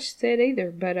remember what she said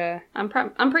either, but I'm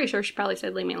pretty sure she probably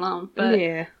said leave me alone, but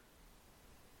yeah.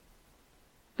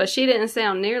 but she didn't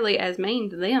sound nearly as mean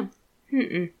to them.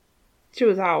 She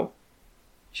was all,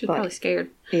 She was Like- probably scared.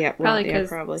 yeah, well, Probably yeah,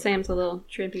 because Sam's a little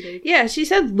trippy dude. Yeah, she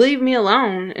said, leave me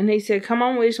alone. And he said, come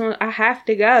on, we just want, I have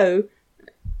to go.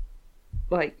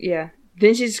 Like, yeah.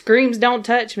 Then she screams, don't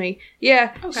touch me.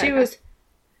 Yeah, Okay, she was,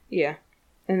 yeah.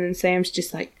 And then Sam's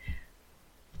just like,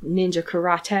 ninja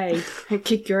karate,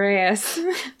 kick your ass.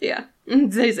 Yeah.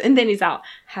 And then he's all,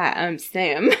 hi, I'm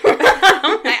Sam.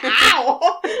 I'm like,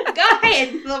 ow! Go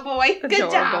ahead, little boy. Good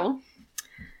job.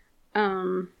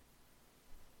 Adorable.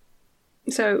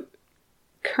 So,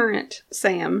 current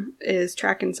Sam is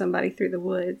tracking somebody through the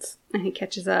woods, and he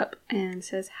catches up and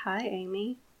says, "Hi,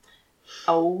 Amy."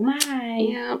 Oh my.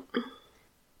 Yeah.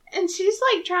 And she's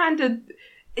like trying to,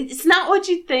 it's not what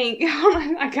you think. Hold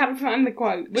on, I gotta find the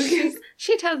quote. Because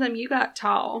She tells him, "You got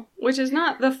tall," which is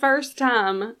not the first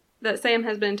time that Sam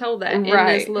has been told that in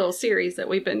Right. this little series that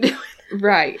we've been doing.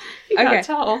 right. You Okay. got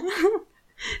tall.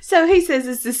 So he says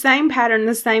it's the same pattern,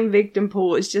 the same victim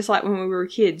pool. It's just like when we were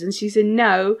kids. And she said,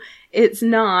 no, it's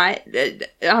not.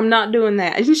 I'm not doing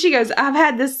that. And she goes, I've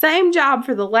had the same job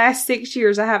for the last 6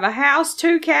 years. I have a house,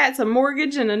 2 cats, a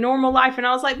mortgage, and a normal life. And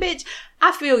I was like, bitch,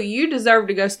 I feel you deserve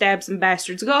to go stab some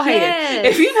bastards. Go ahead. Yes.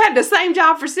 If you've had the same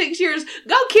job for 6 years,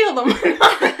 go kill them.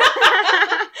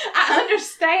 I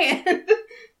understand.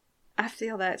 I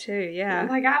feel that too, yeah.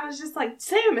 Like, I was just like,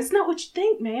 Sam, it's not what you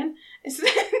think, man. It's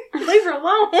leave her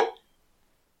alone.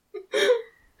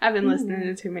 I've been listening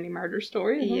to too many murder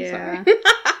stories. I'm Yeah. sorry.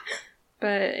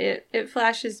 But it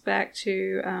flashes back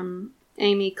to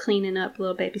Amy cleaning up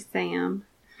little baby Sam.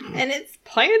 And it's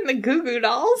playing the Goo Goo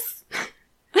Dolls.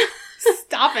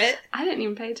 Stop it. I didn't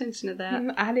even pay attention to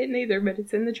that. I didn't either, but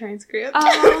it's in the transcript.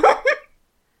 Oh.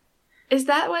 Is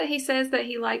that what he says, that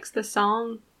he likes the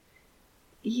song?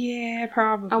 Yeah,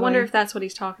 probably. I wonder if that's what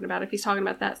he's talking about, if he's talking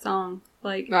about that song.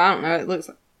 Like, I don't know. It looks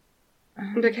like...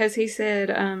 because he said,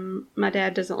 my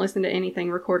dad doesn't listen to anything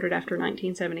recorded after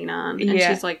 1979. And Yeah.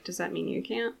 she's like, does that mean you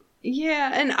can't? Yeah,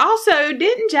 and also,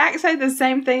 didn't Jack say the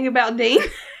same thing about Dean?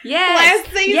 Yes!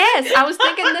 Last season? Yes! I was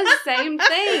thinking the same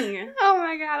thing. Oh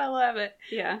my god, I love it.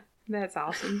 Yeah. That's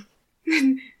awesome.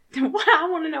 What I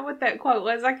want to know what that quote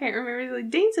was. I can't remember. He's like,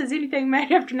 Dean says anything made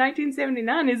after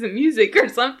 1979 isn't music or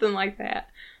something like that.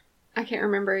 I can't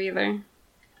remember either.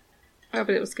 Oh,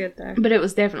 but it was good though. But it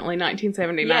was definitely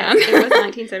 1979. Yes, it was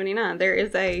 1979. There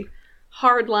is a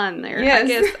hard line there. Yes. I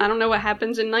guess, I don't know what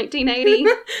happens in 1980.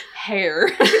 Hair.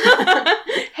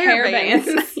 Hair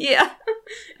bands. Yeah.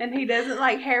 And he doesn't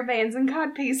like hair bands and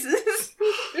cod pieces.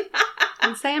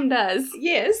 And Sam does.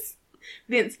 Yes.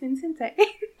 Vince Vincente.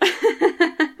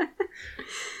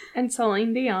 And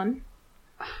Celine Dion.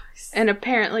 And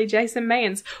apparently Jason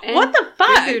Mans. And What the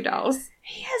fuck? Goo Goo Dolls.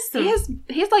 He has some...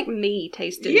 He has like me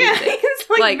taste in yeah, music.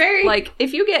 he's like very... Like,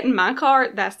 if you get in my car,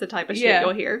 that's the type of shit Yeah.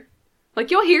 you'll hear.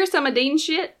 Like, you'll hear some of Dean's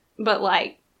shit, but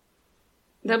like,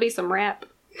 there'll be some rap,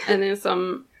 and then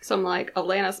some like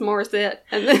Alanis Morissette,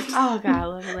 and then Oh god, I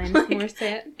love Alanis Like-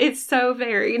 Morissette. it's so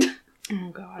varied. Oh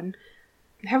god.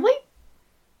 Have we?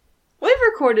 We've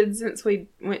recorded since we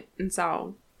went and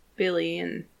saw Billy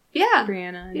and Yeah.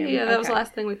 Brianna. And Yeah, that was the okay.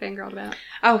 last thing we fangirled about.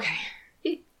 Okay.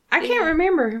 Yeah. I can't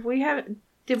remember if we haven't.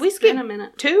 Did we It's been skip a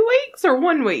minute. 2 weeks or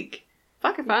 1 week?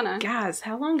 Fuck if I know. Guys,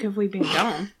 how long have we been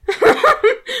gone?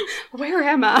 Where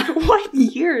am I? What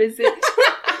year is it?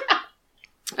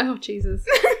 Oh, Jesus.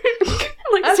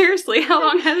 Like, seriously, how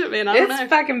long has it been? I don't It's know.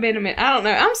 fucking been a minute. I don't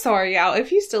know. I'm sorry, y'all.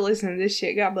 If you still listen to this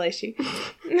shit, God bless you.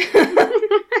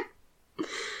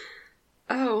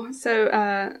 Oh,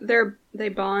 So they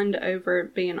bond over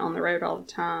being on the road all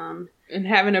the time And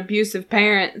having abusive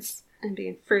parents. and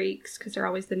being freaks because they're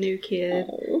always the new kid.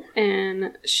 Oh.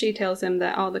 And she tells him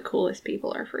that all the coolest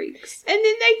people are freaks. And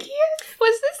then they kiss.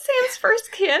 Was this Sam's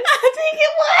first kiss? I think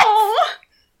it was.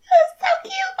 It was so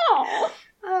cute.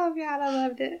 Oh, God, I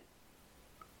loved it.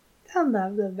 I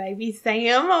love the baby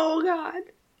Sam. Oh, God.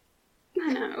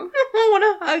 I know. I want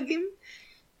to hug him.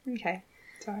 Okay,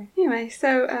 sorry. Anyway,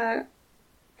 so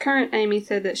current Amy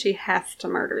said that she has to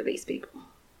murder these people.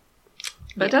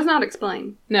 But does not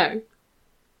explain. No.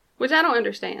 Which I don't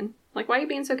understand. Like, why are you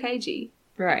being so cagey?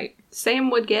 Right. Sam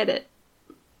would get it.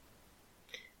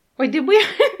 Wait, did we...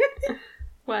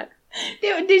 What?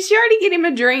 Did she already get him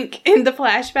a drink in the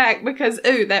flashback? Because,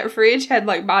 ooh, that fridge had,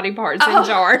 like, body parts in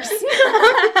jars.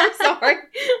 Sorry.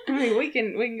 I mean, we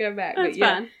can go back. That's but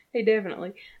yeah, fine. He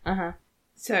definitely. Uh-huh.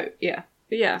 So, yeah.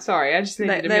 Yeah. Sorry, I just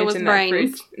needed to There mention was that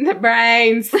brains. fridge. The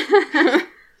brains.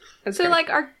 That's So, great. like,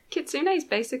 are kitsunes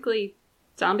basically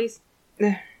zombies?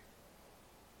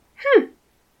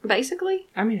 Basically?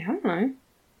 I mean, I don't know.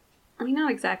 I mean,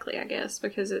 not exactly, I guess,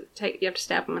 because you have to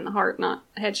stab them in the heart, not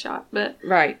a headshot, but...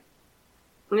 Right.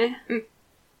 Eh. Mm.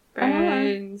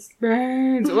 Brains.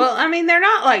 Brains. Well, I mean, they're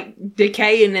not, like,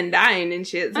 decaying and dying and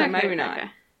shit, so Okay, maybe not.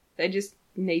 okay. They just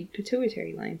need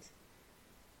pituitary glands.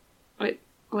 Wait,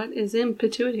 what is in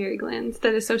pituitary glands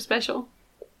that is so special?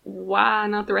 Why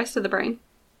not the rest of the brain?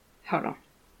 Hold on.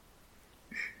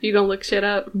 You gonna look shit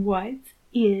up? What's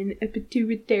in a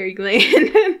pituitary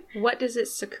gland? What does it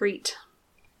secrete?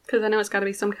 Because I know it's got to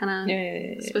be some kind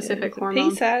of specific It's a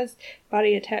hormone. pea-sized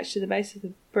body attached to the base of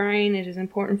the brain. It is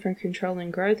important for controlling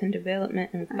growth and development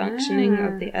and functioning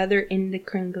of the other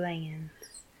endocrine glands.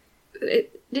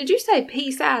 Did you say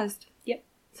pea-sized? Yep.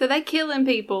 So they killing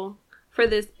people for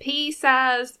this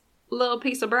pea-sized little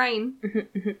piece of brain.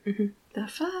 The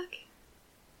fuck?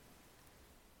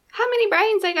 How many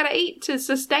brains they gotta eat to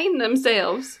sustain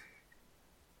themselves?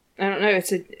 I don't know.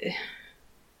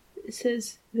 It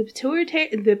says the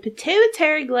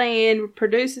pituitary gland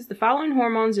produces the following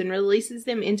hormones and releases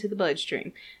them into the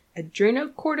bloodstream: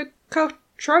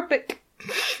 adrenocorticotropic,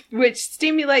 which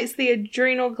stimulates the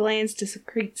adrenal glands to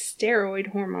secrete steroid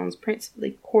hormones,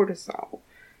 principally cortisol;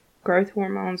 growth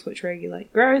hormones, which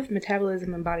regulate growth,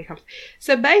 metabolism, and body composition.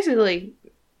 So basically,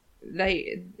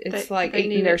 it's like they eating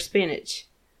need their it. spinach.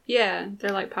 Yeah,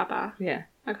 they're like Popeye. Yeah.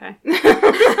 Okay.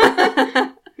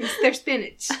 It's their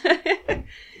spinach. I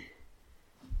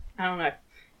don't know.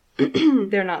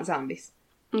 They're not zombies.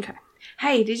 Okay.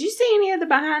 Hey, did you see any of the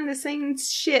behind the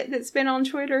scenes shit that's been on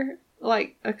Twitter?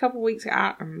 Like a couple weeks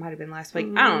ago, or it might have been last week.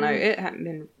 I don't know. It hadn't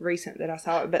been recent that I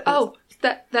saw it, but Oh,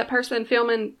 that person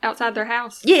filming outside their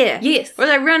house. yeah, Yes. where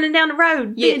they're running down the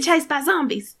road being Yes. chased by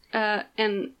zombies,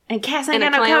 And Cass ain't And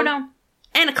got a no clown. coat on,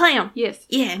 and a clown. yes.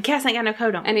 Yeah, and Cass ain't got no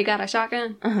coat on. And he got a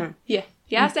shotgun. Uh-huh. Yeah.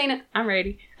 Yeah, I've seen it. I'm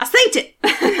ready. I synced it.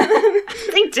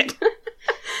 Synced it.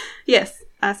 Yes,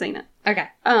 I've seen it. Okay.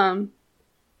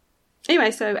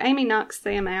 Anyway, so Amy knocks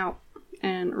Sam out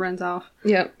and runs off.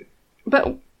 Yep.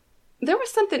 But there was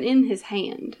something in his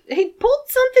hand. He pulled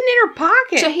something in her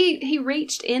pocket. So he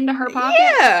reached into her pocket?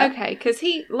 Yeah. Okay, because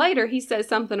he says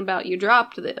something about you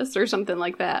dropped this or something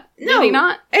like that. No. Did he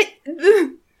not?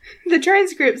 The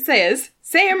transcript says,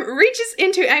 Sam reaches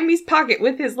into Amy's pocket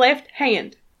with his left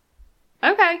hand.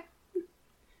 Okay.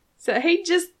 So he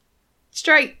just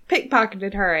straight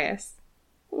pickpocketed her ass.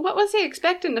 What was he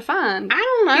expecting to find? I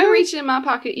don't know. You reach in my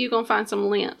pocket, you gonna find some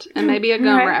lint and maybe a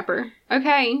gum Right. wrapper.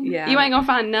 Okay. Yeah. You ain't gonna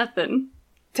find nothing.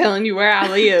 telling you where I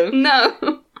live.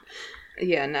 No.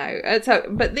 Yeah, no. So,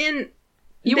 but then...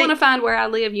 You want to find where I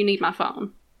live, you need my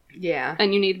phone. Yeah.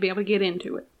 And you need to be able to get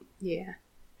into it. Yeah.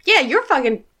 Yeah, you're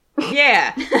fucking...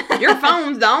 Yeah. Your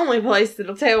phone's the only place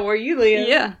that'll tell where you live.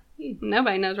 Yeah.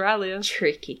 Nobody knows where I live.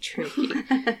 Tricky.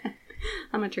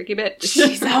 I'm a tricky bitch.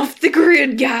 She's off the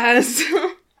grid, guys.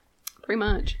 Pretty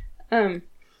much. So,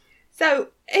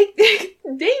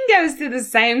 Dean goes to the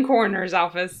same coroner's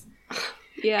office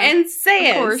Yeah. and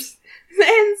says... Of course.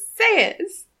 And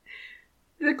says...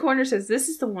 The coroner says, this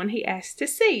is the one he asked to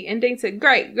see. And Dean said,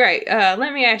 great.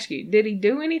 Let me ask you, did he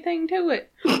do anything to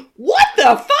it? What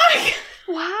the fuck?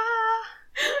 Why?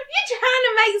 You're trying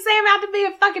to make Sam out to be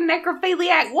a fucking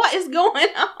necrophiliac. What is going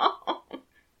on?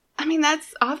 I mean,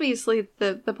 that's obviously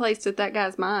the place that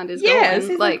guy's mind is Yes.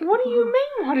 going. He's like, what do you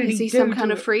mean? What did is he do some to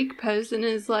kind of it? freak posing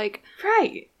as like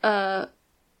Right. an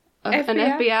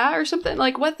FBI? FBI or something?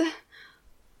 Like what the?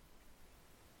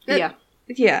 Yeah.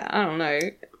 Yeah, I don't know.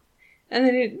 And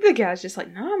then the guy's just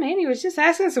like, no, man, he was just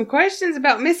asking some questions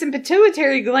about missing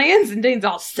pituitary glands. And Dean's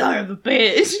all, son of a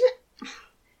bitch.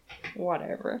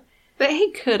 Whatever. But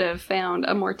he could have found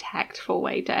a more tactful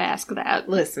way to ask that.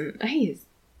 Listen, I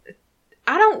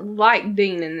don't like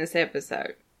Dean in this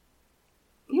episode.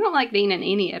 You don't like Dean in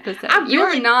any episode. I You're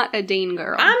really- not a Dean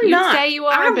girl. I'm you not. say you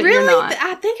are, but you're not.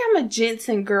 I think I'm a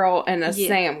Jensen girl and a Yeah.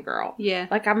 Sam girl. Yeah.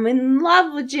 Like, I'm in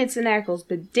love with Jensen Ackles,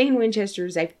 but Dean Winchester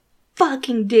is a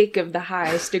fucking dick of the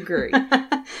highest degree.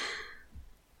 I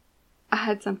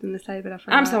had something to say, but I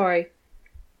forgot. I'm sorry.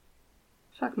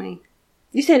 Fuck me.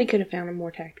 You said he could have found a more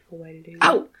tactical way to do that.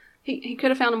 Oh! He could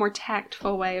have found a more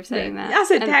tactful way of saying that. I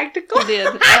said And tactical. He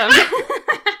did.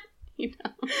 You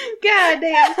know. God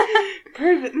damn.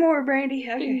 Prove it more, Brandy.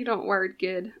 Okay. You don't word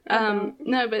good. I don't.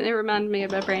 No, but it reminded me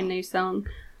of a brand new song.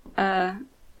 That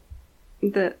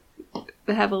they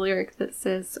have a lyric that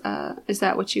says, "Is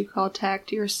that what you call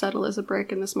tact? You're as subtle as a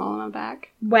brick in the small of my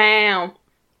back." Wow.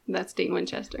 That's Dean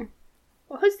Winchester.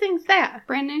 Well, who sings that?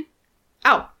 Brand new?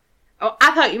 Oh,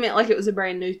 I thought you meant like it was a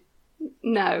brand new,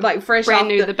 No, like fresh brand off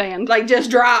new. the The band. like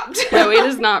just dropped. No, it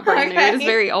is not brand new. It is Okay.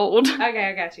 very old. Okay,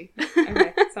 I got you.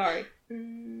 Okay, sorry.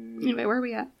 Anyway, where are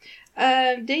we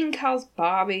at? Dean calls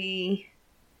Bobby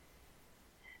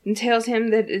and tells him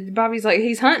that Bobby's like,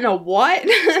 he's hunting a what?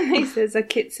 He says a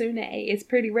kitsune. It's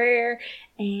pretty rare.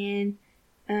 And,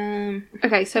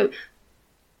 Okay, so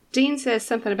Dean says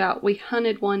something about we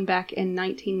hunted one back in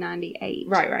 1998.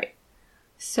 right.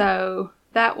 So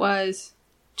that was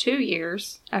 2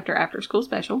 years after After School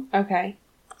Special. Okay.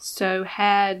 So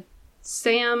had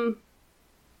Sam...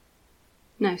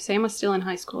 No, Sam was still in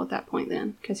high school at that point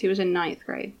then, because he was in 9th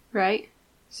grade, right?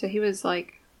 So he was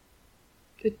like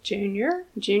The junior?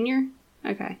 junior?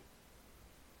 Okay.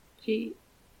 I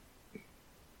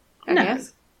No.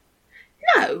 guess.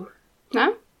 No.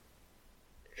 No?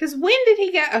 Because when did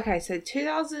he go? Okay, so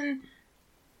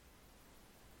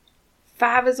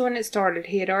 2005 is when it started.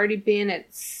 He had already been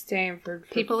at Stanford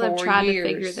for People 4 have tried years.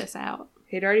 to figure this out.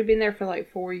 He'd already been there for like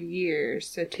 4 years.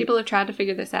 So People have tried to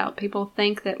figure this out. People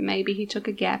think that maybe he took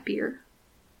a gap year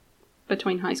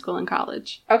between high school and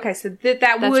college. Okay, so that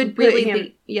That's would really put him.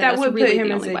 the- yeah, that that's would really put him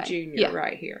the as only a way. junior Yeah.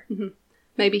 right here.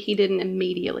 Maybe he didn't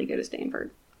immediately go to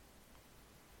Stanford.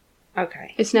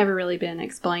 Okay, It's never really been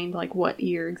explained, like, what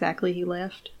year exactly he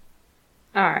left.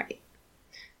 all right.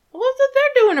 Well,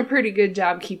 they're doing a pretty good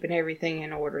job keeping everything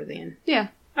in order then. Yeah.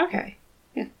 Okay.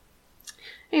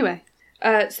 Anyway.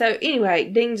 So anyway,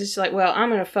 Dean's just like, well, I'm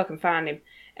gonna fucking find him,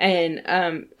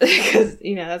 and because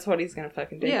that's what he's gonna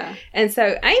fucking do. Yeah. And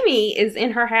so Amy is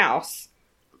in her house,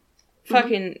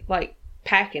 fucking like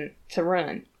packing to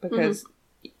run because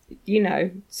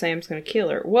Sam's gonna kill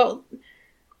her. Well,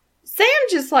 Sam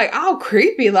just like all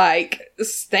creepy, like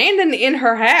standing in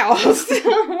her house.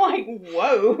 I'm like,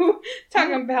 whoa,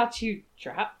 talking about you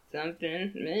dropped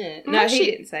something. Meh. No, Well, he she-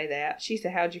 didn't say that. She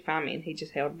said, "How'd you find me?" And he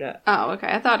just held it up. Oh, okay.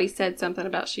 I thought he said something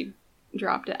about she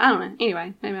dropped it. I don't know.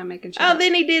 Anyway, maybe I'm making shit Oh, up.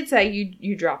 then he did say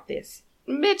you dropped this.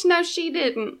 Bitch, no, she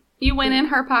didn't. You went in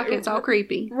her pockets all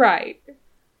creepy. Right.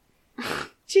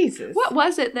 Jesus. What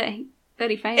was it that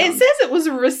he found? It says it was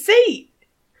a receipt.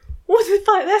 What's it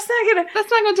like? That's not gonna. That's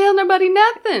not gonna tell nobody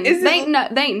nothing. Is They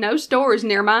it- ain't no stores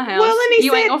near my house. Well, then he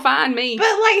you ain't said- gonna find me.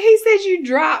 But like he says, you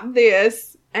dropped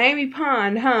this. Amy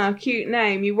Pond, huh? Cute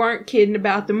name. You weren't kidding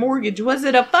about the mortgage. Was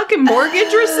it a fucking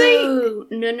mortgage receipt? Oh,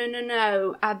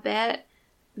 no. I bet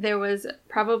there's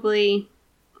probably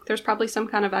some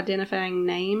kind of identifying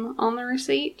name on the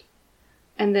receipt.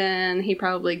 And then he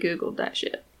probably Googled that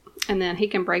shit. And then he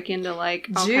can break into like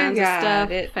all You kinds of got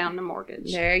stuff. it. Found a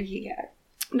mortgage. There you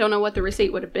go. Don't know what the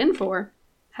receipt would have been for,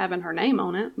 having her name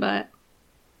on it, but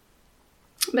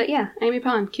yeah, Amy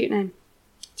Pond, cute name.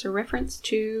 It's a reference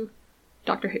to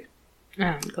Doctor Who.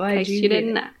 I'm In glad case you you did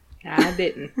didn't it. know. I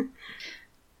didn't.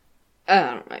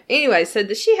 Anyway, so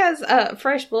she has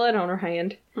fresh blood on her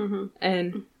hand, Mm-hmm.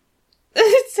 and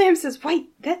Sam says,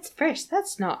 "Wait, that's fresh.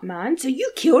 That's not mine. So you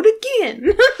killed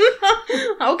again."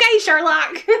 Okay,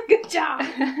 Sherlock. Good job.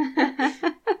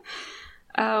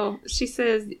 Oh, she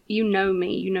says, "You know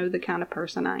me. You know the kind of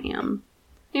person I am."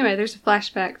 Anyway, there's a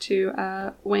flashback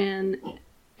to when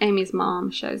Amy's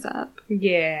mom shows up,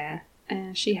 Yeah.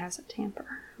 and she has a temper.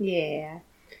 Yeah.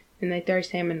 And they throw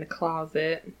Sam in the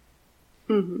closet.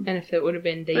 Mm-hmm. And if it would have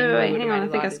been Dean, Wait, we hang would've on. made I a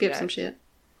think I lot of skipped some jokes. shit.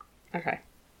 Okay.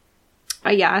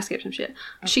 Yeah, I skipped some shit.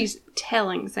 She's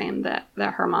telling Sam that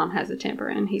her mom has a temper,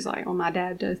 and he's like, "Well, my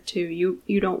dad does too.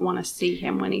 You don't want to see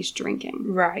him when he's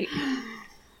drinking." Right.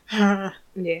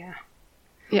 Yeah.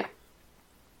 Yeah.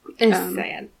 It's Um,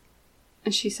 sad.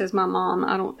 And she says, "My mom,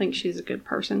 I don't think she's a good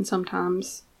person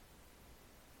sometimes.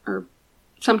 Or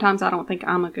sometimes I don't think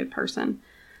I'm a good person."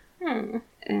 Hmm.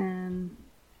 And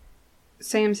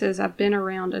Sam says, I've been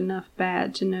around enough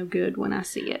bad to know good when I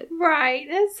see it. Right.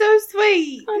 That's so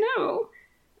sweet. I know.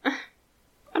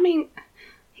 I mean,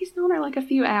 he's known her like a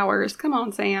few hours. Come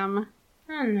on, Sam.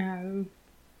 I know.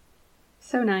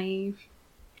 So naive.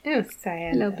 It was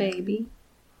sad. Hello, though. baby.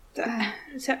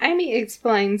 So Amy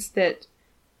explains that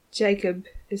Jacob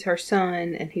is her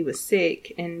son and he was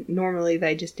sick, and normally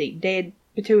they just eat dead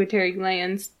pituitary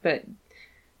glands, but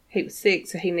he was sick,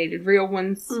 so he needed real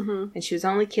ones, and she was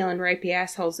only killing rapey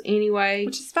assholes anyway.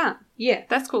 Which is fine. Yeah.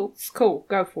 That's cool. It's cool.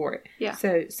 Go for it. Yeah.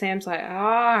 So Sam's like,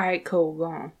 alright, cool, go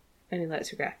on. And he lets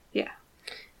her go. Yeah.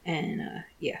 And,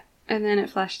 yeah. And then it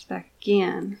flashes back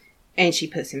again. And she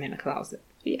puts him in a closet.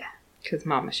 Yeah. Because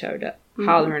Mama showed up,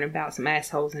 hollering about some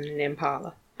assholes in an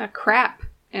Impala. A crap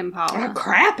Impala. A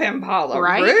crap Impala.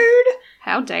 Right? Rude.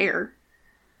 How dare.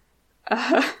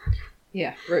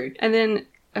 Yeah, rude. And then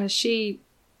she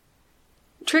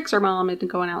tricks her mom into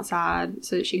going outside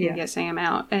so that she can get Sam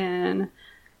out. And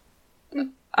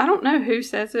I don't know who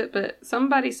says it, but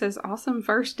somebody says, awesome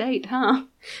first date, huh?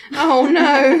 Oh,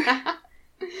 no.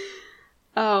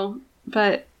 Oh,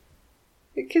 but...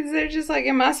 Because they're just like,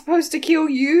 am I supposed to kill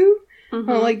you? Mm-hmm.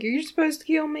 Or like, you're supposed to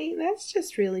kill me? That's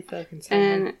just really fucking sad.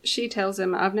 And she tells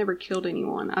him, I've never killed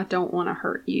anyone. I don't want to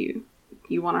hurt you.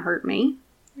 You want to hurt me?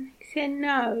 He said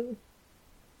no.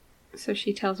 So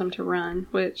she tells him to run,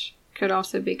 which could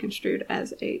also be construed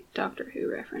as a Doctor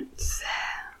Who reference.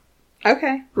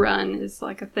 Okay. Run is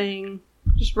like a thing.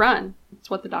 Just run. That's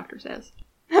what the doctor says.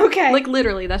 Okay. Like,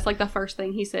 literally, that's like the first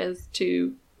thing he says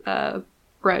to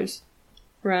Rose.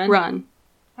 Run? Run.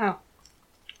 Oh.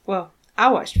 Well, I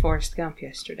watched Forrest Gump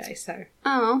yesterday, so...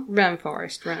 Oh. Run,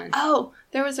 Forrest, run. Oh,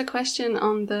 there was a question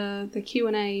on the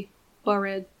Q&A Well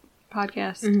Read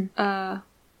podcast. Mm-hmm.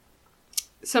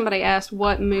 Somebody asked,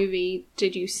 what movie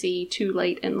did you see too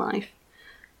late in life?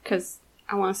 Because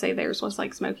I want to say theirs was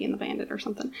like Smokey and the Bandit or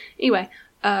something. Anyway,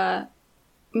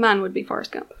 mine would be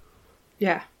Forrest Gump.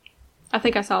 Yeah. I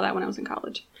think I saw that when I was in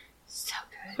college. So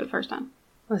good. For the first time.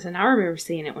 Listen, I remember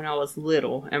seeing it when I was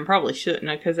little, and probably shouldn't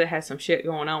have because it has some shit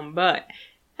going on, but,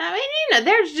 I mean, you know,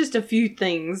 there's just a few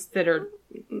things that are,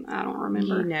 I don't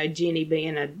remember. you know, Jenny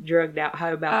being a drugged out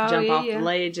hoe about to jump off the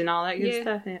ledge and all that good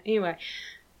stuff. Anyway,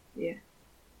 yeah.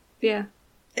 Yeah.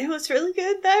 It was really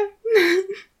good, though.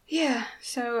 Yeah,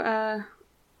 so,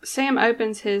 Sam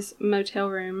opens his motel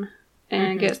room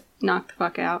and gets knocked the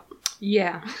fuck out.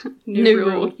 Yeah. New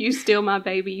rule. You steal my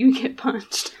baby, you get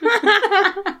punched.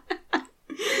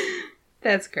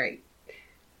 That's great.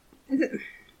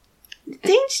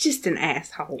 Dean's just an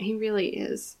asshole. He really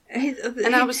is.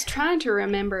 And I was trying to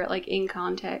remember, like, in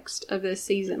context of this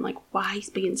season, like, why he's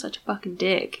being such a fucking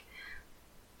dick.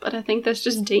 But I think that's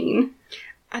just Dean.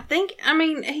 I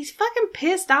mean, he's fucking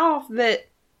pissed off that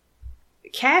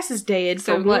Cass is dead,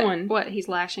 for one. What, he's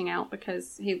lashing out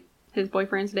because his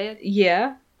boyfriend's dead?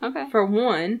 Yeah. Okay. For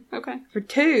one. Okay. For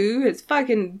two, his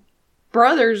fucking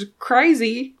brother's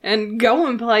crazy and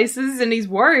going places, and he's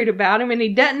worried about him, and he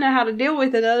doesn't know how to deal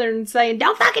with it other than saying,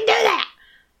 don't fucking do that!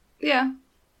 Yeah.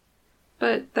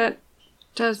 But that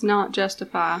does not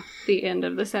justify the end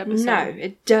of this episode. No,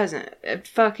 it doesn't. At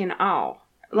fucking all.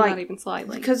 Like, not even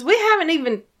slightly. Because we haven't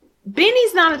even...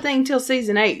 Benny's not a thing till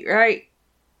season 8, right?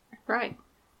 Right.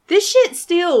 This shit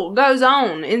still goes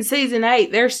on in season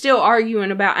 8. They're still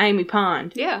arguing about Amy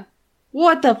Pond. Yeah.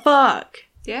 What the fuck?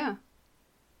 Yeah.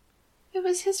 It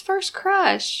was his first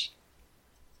crush.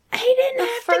 He didn't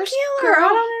have to kill her. I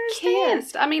don't understand.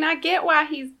 Kissed. I mean, I get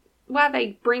why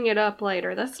they bring it up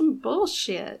later. That's some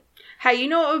bullshit. Hey, you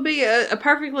know what would be a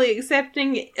perfectly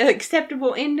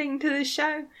acceptable ending to this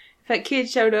show? If that kid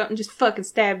showed up and just fucking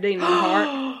stabbed Dean in the heart.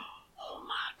 Oh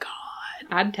my god.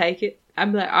 I'd take it.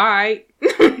 I'd be like, alright.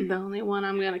 The only one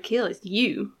I'm gonna kill is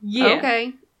you. Yeah.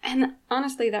 Okay. And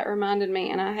honestly, that reminded me,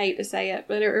 and I hate to say it,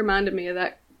 but it reminded me of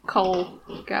that Cole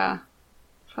guy.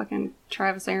 Fucking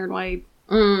Travis Aaron Wade.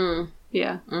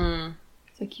 Yeah.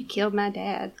 It's like, you killed my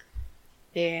dad.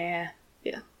 Yeah.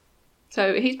 Yeah.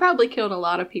 So he's probably killed a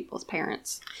lot of people's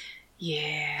parents.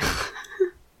 Yeah.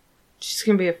 Just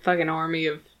gonna be a fucking army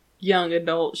of young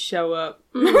adults show up.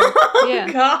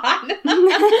 Yeah. God.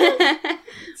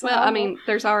 Well, I mean,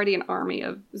 there's already an army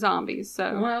of zombies,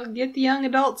 so... Well, get the young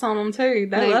adults on them, too.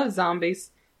 They love zombies.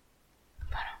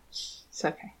 But it's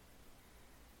okay.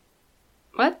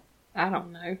 What? I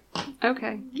don't know.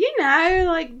 Okay. You know,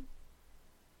 like...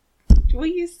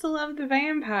 We used to love the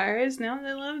vampires. Now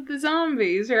they love the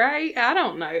zombies, right? I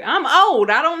don't know. I'm old.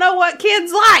 I don't know what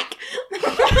kids like.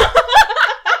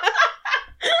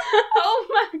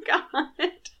 Oh my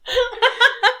god.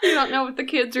 You don't know what the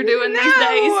kids are doing these days.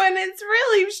 No, and it's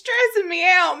really stressing me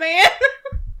out, man.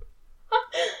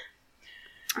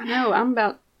 I know. I'm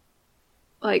about,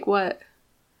 like, what?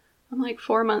 I'm like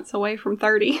 4 months away from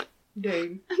 30.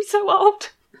 Dude. I'm so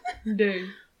old. Dude.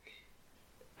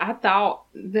 I thought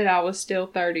that I was still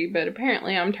 30, but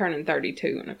apparently I'm turning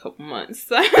 32 in a couple months.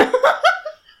 So.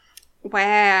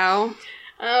 Wow.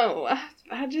 Oh,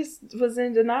 I just was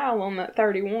in denial on that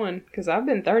 31, because I've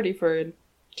been 30 for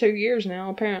 2 years now,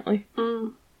 apparently.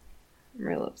 Mm. I'm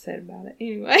real upset about it.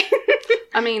 Anyway.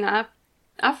 I mean, I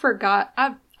forgot.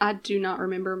 I do not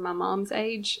remember my mom's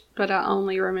age, but I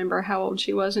only remember how old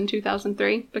she was in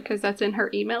 2003 because that's in her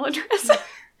email address.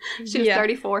 She was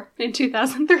 34 in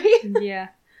 2003. Yeah.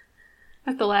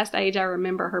 That's the last age I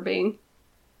remember her being.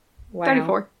 Wow.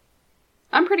 34.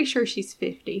 I'm pretty sure she's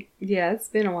 50. Yeah, it's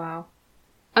been a while.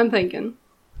 I'm thinking,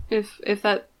 if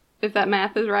that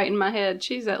math is right in my head,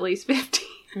 she's at least 50.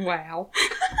 Wow.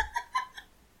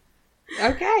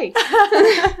 Okay.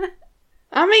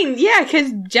 I mean, yeah,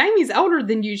 because Jamie's older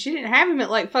than you. She didn't have him at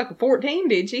like fucking 14,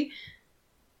 did she?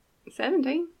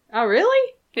 17. Oh,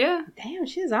 really? Yeah. Damn,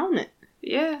 she's on it.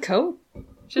 Yeah. Cool.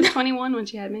 She was 21 when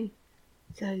she had me.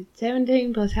 So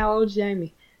 17 plus how old's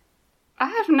Jamie? I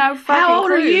have no fucking How old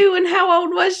clue. are you and how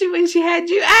old was she when she had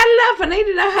you? Add it up. I need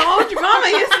to know how old your mama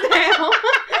is now.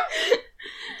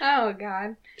 Oh,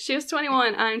 God. She was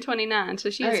 21. I'm 29, so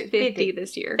she's Okay, 50 50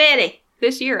 this year. Betty.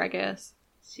 This year, I guess.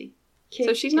 So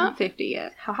So she's not 50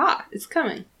 yet. Haha, it's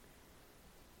coming.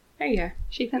 There you go.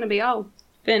 She's gonna be old.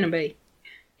 Finna be.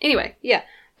 Anyway, yeah.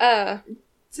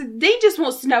 So Dean just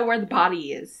wants to know where the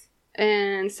body is.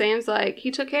 And Sam's like, he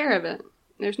took care of it.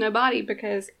 There's no body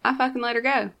because I fucking let her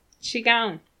go. She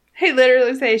gone. He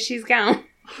literally says she's gone.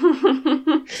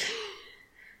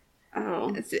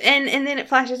 Oh. And then it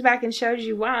flashes back and shows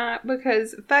you why.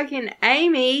 Because fucking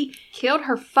Amy Killed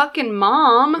her fucking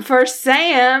mom. for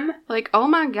Sam. Like, oh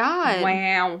my god.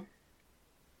 Wow.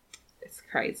 It's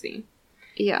crazy.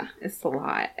 Yeah. It's a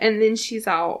lot. And then she's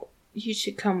all, you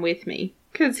should come with me.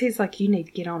 Because he's like, you need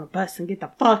to get on a bus and get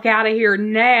the fuck out of here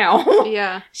now.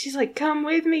 Yeah. She's like, come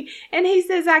with me. And he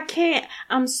says, I can't.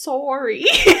 I'm sorry.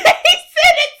 He said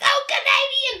it's so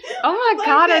Canadian. Oh my Like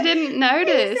god, that. I didn't He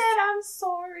notice. said, I'm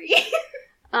sorry.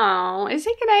 Oh, is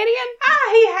he Canadian?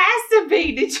 He has to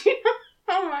be. Did you know?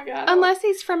 Oh my god. Unless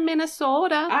he's from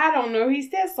Minnesota. I don't know. He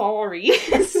said sorry.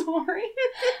 Sorry.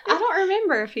 I don't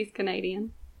remember if he's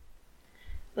Canadian.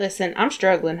 Listen, I'm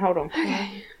struggling. Hold on.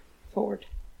 Okay. Forward.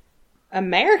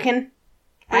 American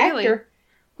Really? actor.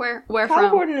 Where Colin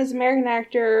from? Gordon is American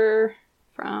actor.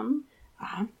 From?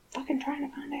 I'm fucking trying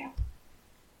to find out.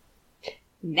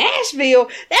 Nashville.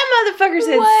 That motherfucker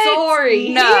said What? sorry.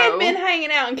 No. He had been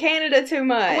hanging out in Canada too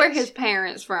much. Where his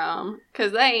parents from?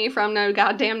 Because they ain't from no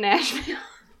goddamn Nashville.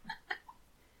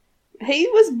 He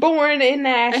was born in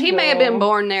Nashville. He may have been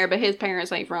born there, but his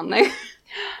parents ain't from there.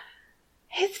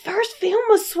 His first film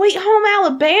was Sweet Home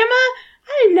Alabama.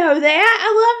 I didn't know that.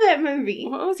 I love that movie.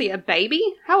 What was he, a baby?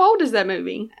 How old is that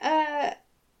movie?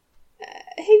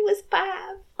 He was 5.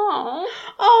 Oh.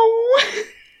 Oh.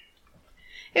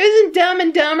 It was in Dumb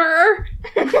and Dumber.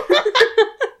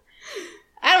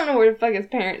 I don't know where the fuck his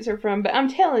parents are from, but I'm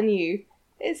telling you,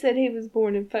 it said he was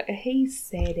born in he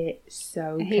said it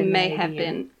so He may have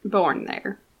been born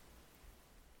there.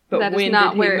 But that is when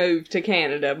not did where- he move to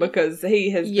Canada? Because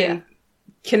he has been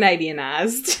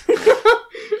Canadianized.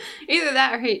 Either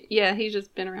that or he's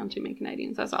just been around too many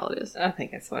Canadians. That's all it is. I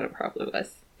think that's what it probably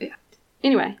was. Yeah.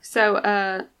 Anyway,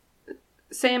 so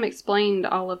Sam explained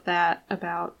all of that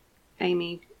about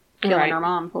Amy killing Right. her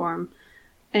mom for him.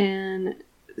 And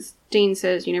Dean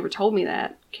says, you never told me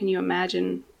that. Can you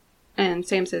imagine? And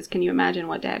Sam says, can you imagine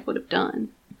what Dad would have done?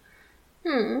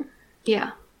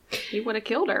 Yeah. He would have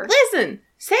killed her. Listen,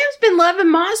 Sam's been loving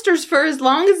monsters for as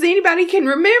long as anybody can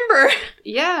remember.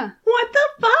 Yeah. What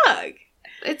the fuck?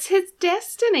 It's his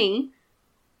destiny.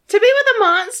 To be with a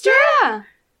monster? Yeah.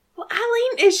 Well,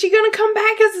 Eileen, is she gonna come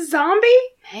back as a zombie?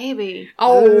 Maybe.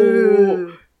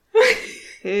 Oh.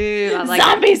 Ooh, I like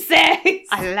Zombie it. sex!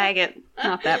 I like it.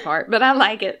 Not that part, but I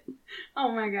like it.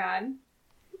 Oh my god.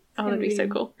 Oh, that'd be so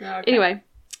cool. Okay. Anyway.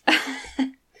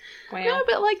 Wow. No,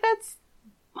 but like that's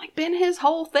like been his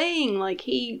whole thing. Like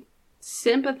he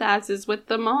sympathizes with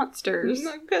the monsters.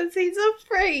 Because he's a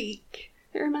freak.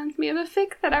 It reminds me of a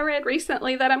fic that I read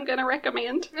recently that I'm gonna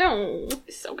recommend. No.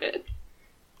 It's so good.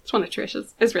 It's one of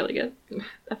Trisha's. It's really good.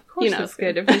 Of course You know it's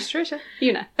good if it's Trisha.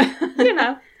 You know. You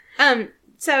know.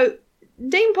 So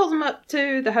Dean pulls him up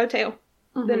to the hotel.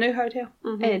 Mhm. The new hotel.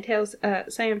 Mhm. And tells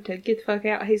Sam to get the fuck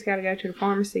out. He's got to go to the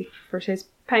pharmacy for his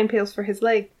pain pills for his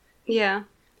leg. Yeah.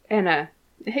 And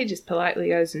he just politely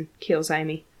goes and kills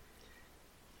Amy.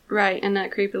 Right, and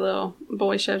that creepy little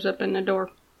boy shows up in the door.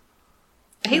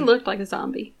 He looked like a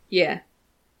zombie. Yeah.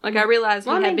 Like, I realized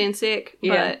Well, he I had mean, been sick,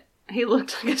 yeah. but he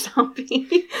looked like a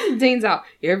zombie. Dean's like,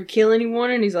 you ever kill anyone?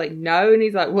 And he's like, no. And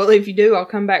he's like, well, if you do, I'll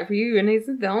come back for you. And he's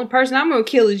the only person I'm going to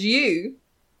kill is you.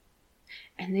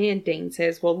 And then Dean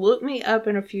says, well, look me up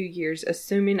in a few years,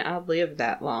 assuming I live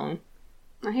that long.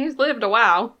 He's lived a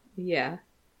while. Yeah.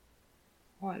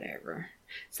 Whatever.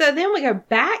 So then we go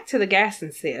back to the gas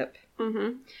and sip.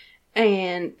 Mm-hmm.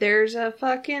 And there's a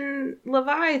fucking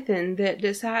Leviathan that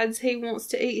decides he wants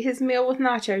to eat his meal with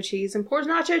nacho cheese and pours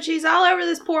nacho cheese all over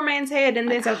this poor man's head.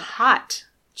 And It's then a hot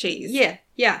cheese.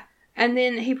 Yeah. And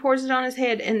then he pours it on his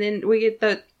head, and then we get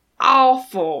the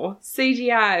awful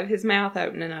CGI of his mouth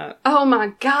opening up. Oh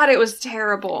my god, it was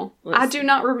terrible. Listen. I do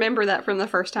not remember that from the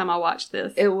first time I watched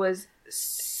this. It was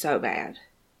so bad.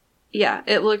 Yeah,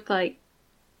 it looked like...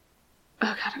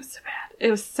 Oh god, it was so bad.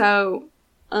 It was so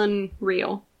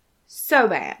unreal. So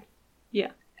bad.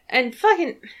 Yeah. And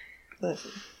fucking...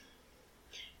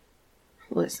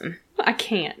 Listen. I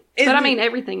can't. But I mean,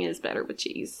 everything is better with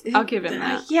cheese. I'll give him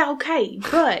that. Yeah, okay.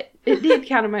 But it did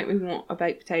kind of make me want a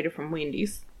baked potato from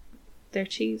Wendy's. Their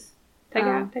cheese. They put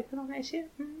on that shit.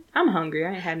 I'm hungry.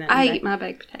 I ain't had nothing. I today. eat my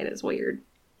baked potatoes weird.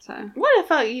 So, What the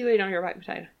fuck you eat on your baked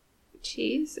potato?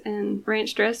 cheese and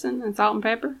ranch dressing and salt and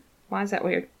pepper. Why is that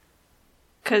weird?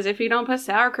 Because if you don't put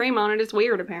sour cream on it, it's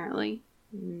weird, apparently.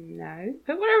 No.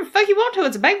 Put whatever the fuck you want to.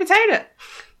 It's a baked potato.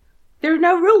 There are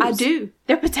no rules. I do.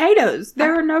 They're potatoes.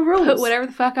 There are no rules. Put whatever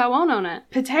the fuck I want on it.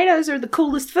 Potatoes are the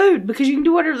coolest food because you can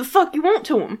do whatever the fuck you want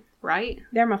to them. Right?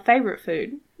 They're my favorite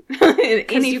food. In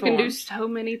Because any you can form. do so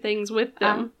many things with I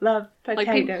them. love Like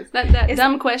potatoes. that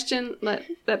dumb question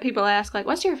that people ask, like,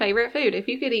 what's your favorite food? If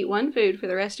you could eat one food for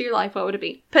the rest of your life, what would it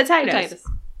be? Potatoes.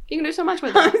 You can do so much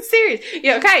with them. I'm serious.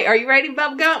 Yeah, okay, are you ready,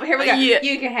 Bubblegum? Here we go. Yeah.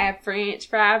 You can have French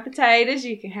fried potatoes.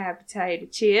 You can have potato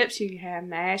chips. You can have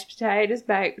mashed potatoes,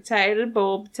 baked potatoes,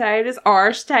 boiled potatoes,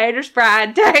 orange taters,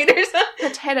 fried taters.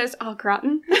 Potatoes au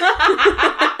gratin.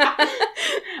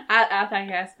 I think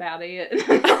that's about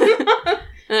it.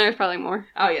 There's probably more.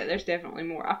 Oh, yeah, there's definitely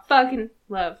more. I fucking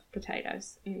love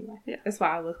potatoes. Anyway, Yeah. that's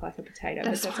why I look like a potato.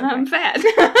 That's but why I'm okay. fat.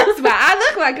 That's why I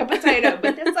look like a potato,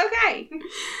 but that's okay.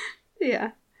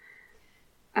 Yeah.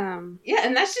 Yeah,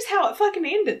 and that's just how it fucking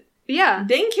ended. Yeah.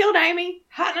 Dean killed Amy,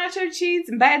 hot nacho cheese,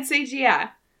 and bad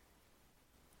CGI.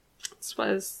 This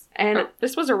was And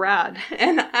a ride.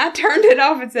 and I turned it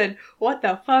off and said, what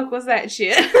the fuck was that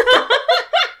shit?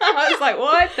 I was like,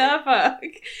 what the fuck?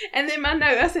 And then my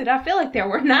note, I said, I feel like there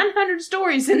were 900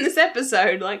 stories in this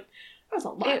episode. Like, there was a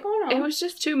lot going on. It was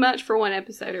just too much for one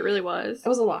episode. It really was. It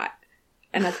was a lot.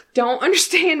 And I don't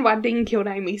understand why Dean killed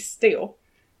Amy still.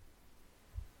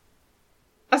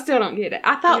 I still don't get it.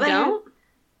 I thought You they don't?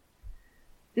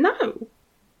 No.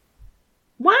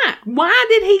 Why? Why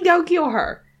did he go kill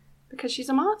her? Because she's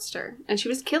a monster. And she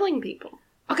was killing people.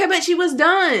 Okay, but she was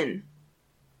done.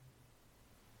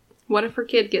 What if her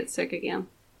kid gets sick again?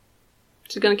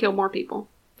 She's gonna kill more people.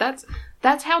 That's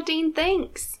how Dean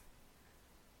thinks.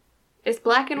 It's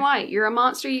black and white. You're a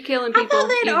monster, you killing people. I thought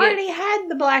they'd you already had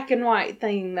the black and white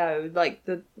thing, though. Like,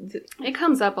 It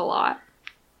comes up a lot.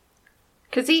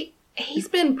 Because he's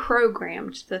been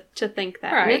programmed to think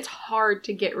that. Right. And it's hard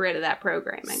to get rid of that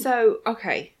programming. So,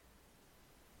 okay.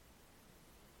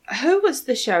 Who was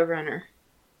the showrunner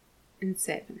in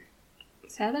 7?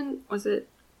 7? Was it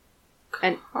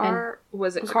And was it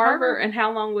was it Carver? Carver? And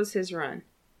how long was his run?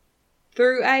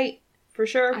 Through 8, for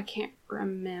sure? I can't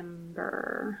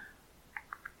remember.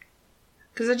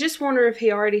 Because I just wonder if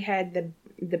he already had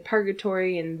the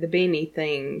Purgatory and the Beanie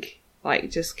thing, like,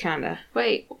 just kind of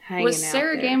Wait, hanging was out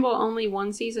Sarah there. Gamble only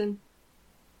one season?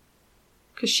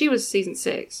 Because she was season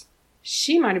 6.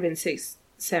 She might have been 6,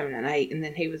 7, and 8, and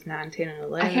then he was 9, 10, and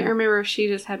 11. I can't remember if she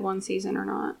just had one season or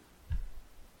not.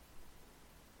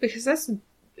 Because that's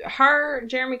her,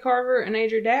 Jeremy Carver, and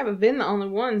Adria Dabb have been the only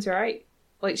ones, right?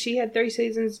 Like, she had 3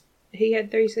 seasons, he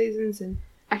had 3 seasons, and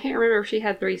I can't remember if she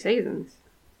had 3 seasons.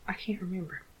 I can't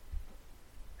remember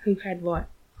who had what.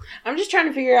 I'm just trying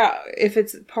to figure out if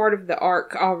it's part of the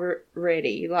arc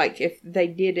already. Like, if they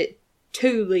did it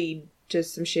to lead to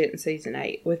some shit in season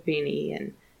 8 with Beanie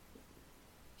and...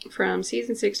 From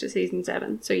season 6 to season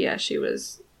 7. So yeah, she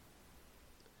was...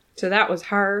 So that was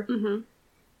her. Mm-hmm.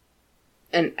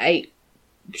 And 8,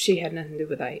 she had nothing to do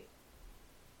with 8.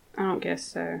 I don't guess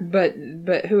so. But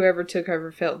whoever took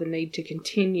over felt the need to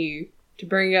continue to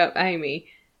bring up Amy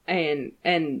and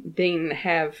Dean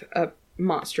have a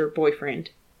monster boyfriend.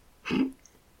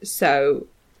 So...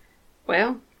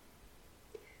 Well,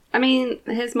 I mean,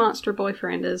 his monster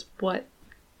boyfriend is what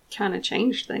kind of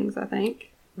changed things, I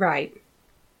think. Right.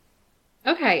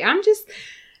 Okay, I'm just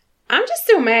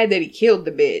still mad that he killed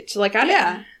the bitch. Like,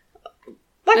 Yeah.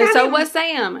 Like, And I so didn't- was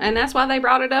Sam, and that's why they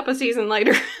brought it up a season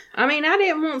later. I mean, I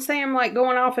didn't want Sam, like,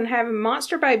 going off and having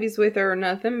monster babies with her or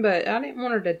nothing, but I didn't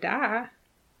want her to die.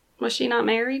 Was she not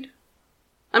married?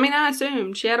 I mean, I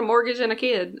assumed she had a mortgage and a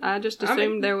kid. I just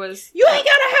assumed there was. You ain't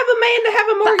gotta have a man to have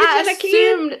a mortgage I and a kid.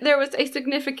 assumed there was a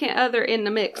significant other in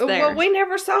the mix there. Well, we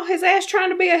never saw his ass trying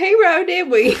to be a hero, did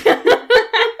we?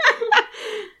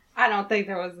 I don't think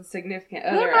there was a significant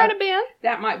other. There might have been.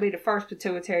 That might be the first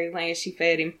pituitary gland she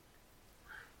fed him.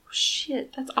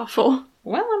 Shit, that's awful.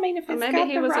 Well, I mean, if Or it's maybe got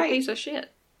he the was right... a piece of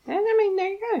shit. And, I mean, there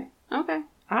you go. Okay.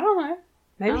 I don't know.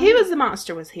 Maybe I he don't was the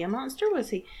monster. Was he a monster?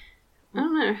 Was he... I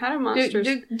don't know. How do monsters...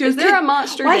 do Is there a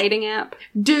monster Wait. dating app?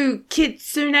 Do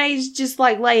kitsunes just,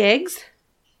 like, lay eggs?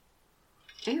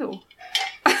 Ew.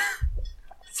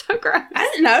 So gross. I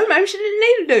don't know. Maybe she didn't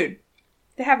need a dude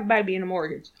to have a baby and a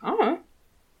mortgage. I don't know.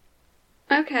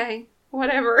 Okay.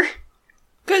 Whatever.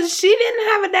 Because she didn't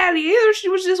have a daddy either. She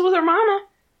was just with her mama.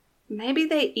 Maybe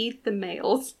they eat the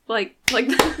males. Like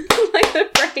the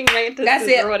praying mantises That's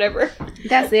it. or whatever.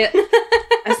 That's it.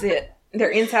 That's it. Their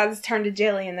insides turn to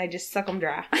jelly and they just suck them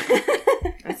dry.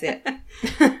 That's it.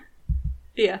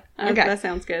 Yeah. Okay. That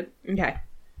sounds good. Okay.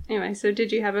 Anyway, so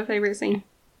did you have a favorite scene?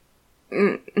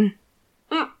 I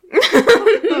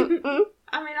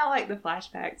mean, I like the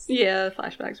flashbacks. Yeah, the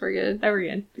flashbacks were good. They were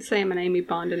good. Sam and Amy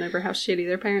bonding over how shitty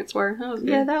their parents were. That was good.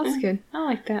 Yeah, that was good. I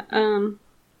like that.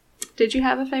 Did you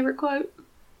have a favorite quote?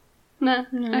 No?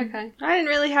 No. Okay. I didn't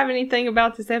really have anything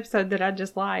about this episode that I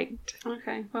just liked.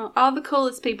 Okay. Well, all the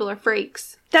coolest people are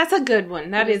freaks. That's a good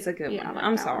one. That is a good Yeah, I one. like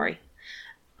I'm that sorry.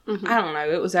 Mhm. I don't know.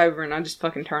 It was over and I just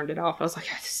fucking turned it off. I was like,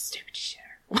 oh, this is stupid shit.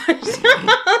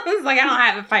 I was like, I don't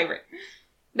have a favorite.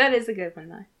 That is a good one,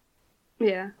 though.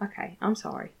 Yeah, Okay, I'm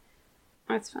sorry.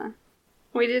 that's fine.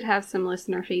 We did have some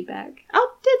listener feedback.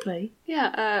 Oh, did we?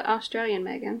 Yeah, Australian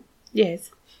Megan. Yes.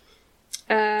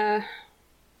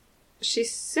 She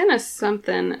sent us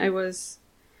something. It was,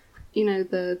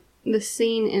 the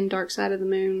scene in Dark Side of the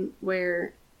Moon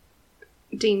where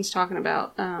Dean's talking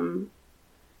about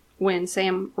when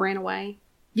Sam ran away.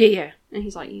 Yeah. And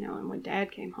he's like, and when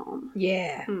Dad came home.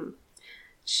 Yeah.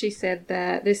 She said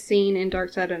that this scene in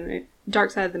Dark Side of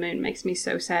the Moon makes me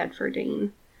so sad for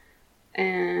Dean.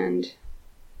 And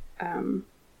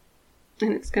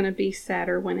it's going to be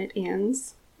sadder when it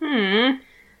ends.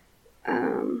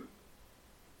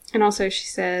 And also she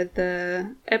said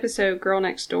the episode Girl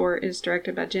Next Door is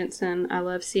directed by Jensen. I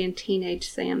love seeing teenage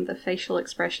Sam. The facial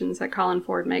expressions that Colin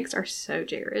Ford makes are so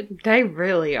Jared. They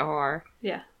really are.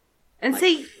 Yeah. And Like,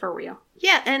 see, for real.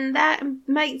 yeah, and that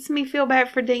makes me feel bad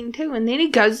for Dean, too. And then he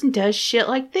goes and does shit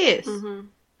like this. Mm-hmm.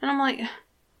 And I'm like,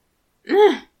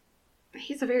 ugh.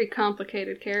 He's a very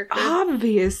complicated character.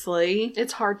 Obviously.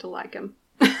 It's hard to like him.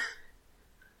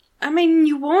 I mean,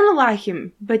 you want to like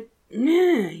him, but no,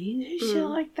 you do shit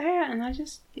like that, and I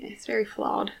just... Yeah, he's very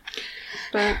flawed.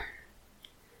 But,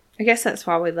 I guess that's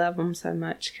why we love them so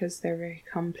much, because they're very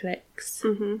complex.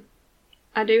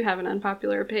 I do have an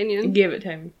unpopular opinion. Give it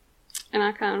to me. And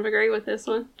I kind of agree with this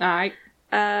one. Alright.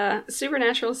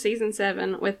 Supernatural Season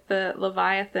 7 with the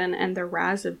Leviathan and the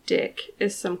Rise of Dick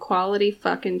is some quality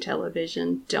fucking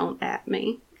television. Don't at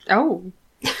me. Oh.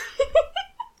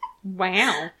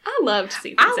 Wow. I loved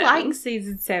Season 7. I like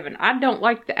Season 7. I don't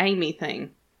like the Amy thing.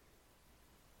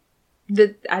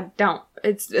 I don't.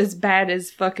 It's as bad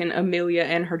as fucking Amelia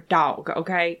and her dog,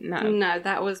 okay? No. No,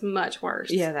 that was much worse.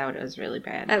 Yeah, that was really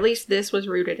bad. At least this was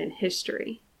rooted in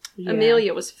history. Yeah.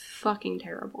 Amelia was fucking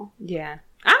terrible. Yeah.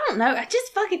 I don't know. I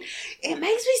just fucking... It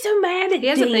makes me so mad at He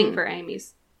has Dean. a thing for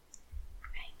Amy's.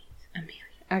 Amelia.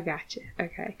 I gotcha.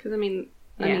 Okay. Because,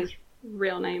 Amy's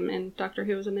real name in Doctor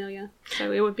Who is Amelia.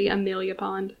 So it would be Amelia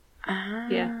Pond.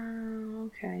 Yeah.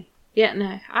 Okay. Yeah,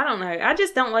 no. I don't know. I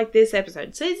just don't like this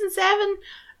episode. Season 7,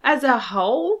 as a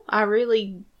whole, I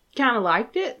really kind of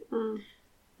liked it.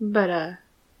 But, I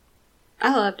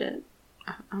loved it.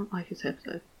 I don't like this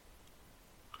episode.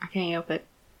 I can't help it.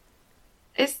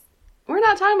 We're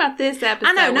not talking about this episode.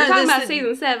 I know, no, we're talking this about is-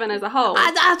 Season 7 as a whole.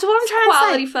 That's what I'm trying to say.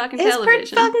 Quality fucking It's television. pretty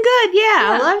fucking good, yeah.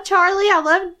 I Yeah. love Charlie. I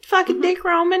love fucking Dick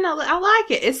Roman. I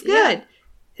like it. It's good. Yeah.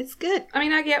 It's good. I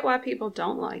mean, I get why people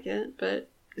don't like it, but...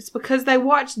 It's because they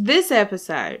watched this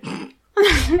episode.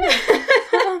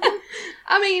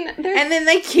 I mean, there's... And then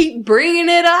they keep bringing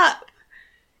it up.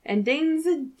 And Dean's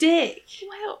a dick.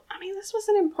 Well, I mean, this was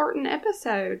an important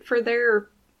episode for their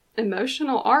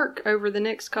emotional arc over the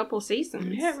next couple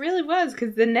seasons. Yeah, it really was.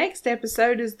 Because the next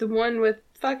episode is the one with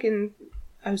fucking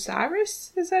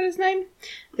Osiris. Is that his name?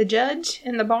 The judge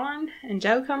in the barn. And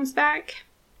Joe comes back.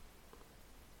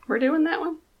 We're doing that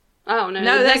one? Oh, no.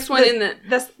 No, the that's next one in the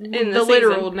the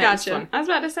literal season. next Gotcha. one. I was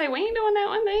about to say, we ain't doing that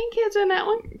one. They ain't kids in that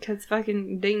one. Because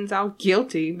fucking Dean's all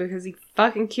guilty because he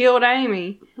fucking killed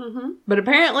Amy. Mm-hmm. But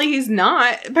apparently he's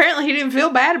not. Apparently he didn't feel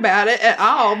bad about it at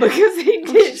all because he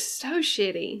Which did. is so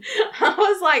shitty. I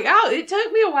was like, oh, it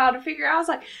took me a while to figure out. I was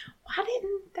like, why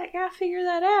didn't that guy figure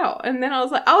that out? And then I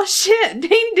was like, oh shit,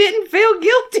 Dean didn't feel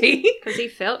guilty. Because he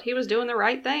felt he was doing the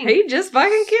right thing. He just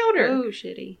fucking killed her. Oh,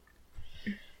 shitty.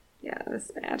 Yeah, that's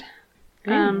bad.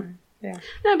 Yeah.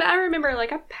 No, but I remember,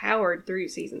 like, I powered through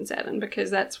season 7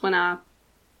 because that's when I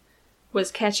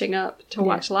was catching up to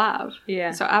watch live.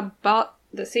 Yeah. So I bought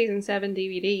the season 7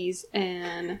 DVDs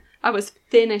and I was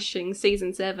finishing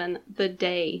season 7 the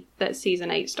day that season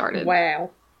 8 started.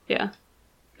 Wow. Yeah.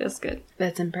 Feels good.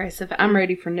 That's impressive. I'm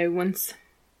ready for new ones.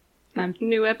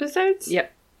 New episodes?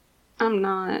 Yep. I'm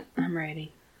not. I'm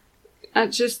ready.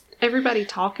 Everybody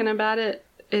talking about it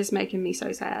is making me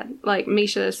so sad. Like,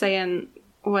 Misha saying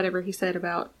whatever he said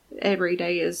about every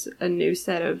day is a new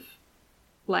set of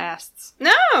lasts.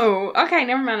 No! Okay,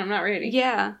 never mind. I'm not ready.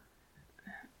 Yeah.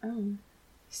 Oh.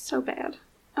 So bad.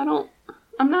 I'm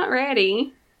not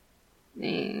ready.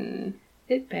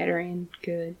 It better end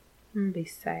good. I'm gonna be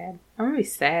sad. I'm gonna be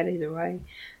sad either way.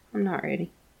 I'm not ready.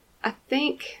 I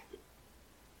think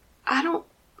I don't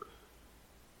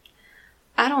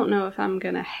know if I'm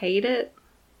gonna hate it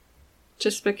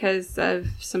just because of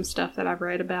some stuff that I've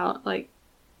read about, like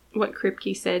what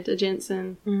Kripke said to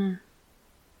Jensen.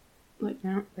 Mm-hmm. Like, I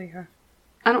don't think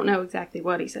I don't know exactly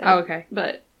what he said. Oh, okay.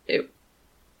 But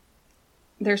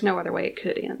there's no other way it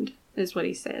could end, is what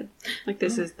he said. Like,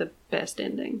 this is the best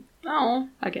ending, Oh.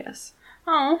 I guess.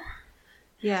 Oh.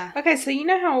 Yeah. Okay, so you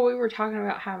know how we were talking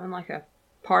about having like a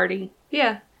party?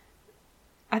 Yeah.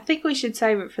 I think we should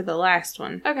save it for the last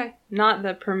one. Okay. Not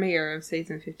the premiere of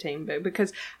season 15, but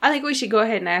because I think we should go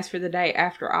ahead and ask for the day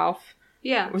after off.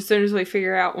 Yeah. As soon as we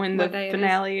figure out when What the day it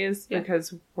finale is, Yeah.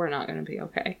 because we're not going to be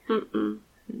okay.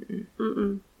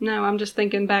 No, I'm just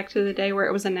thinking back to the day where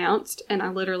it was announced, and I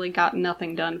literally got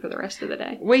nothing done for the rest of the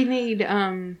day. We need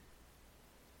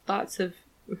lots of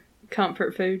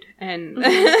comfort food and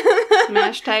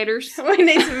Mashed taters. we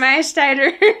need some mashed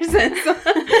taters. And some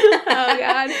Oh,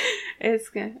 God. It's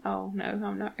good. Oh, no,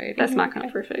 I'm not ready. That's my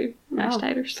comfort food. Mashed I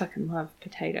taters. fucking love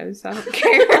potatoes. I don't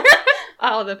care.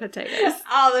 All the potatoes.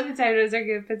 All the potatoes are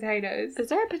good potatoes. Is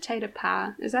there a potato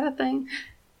pie? Is that a thing?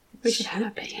 We should have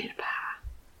a potato pie.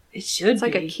 It should It's be.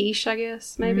 like a quiche, I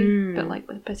guess, maybe. Mm. But like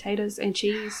with potatoes and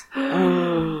cheese.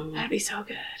 Oh. That'd be so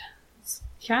good.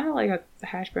 Kind of like a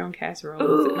hash brown casserole,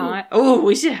 is Ooh. it not? Oh,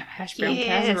 we should have hash brown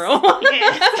Yes. casserole.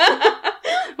 Yes.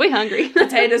 We hungry.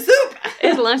 Potato soup.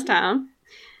 It's lunchtime.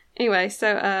 Anyway,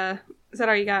 so is that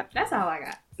all you got? That's all I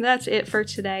got. That's it for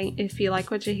today. If you like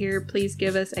what you hear, please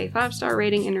give us a 5-star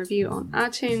rating and review on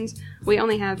iTunes. We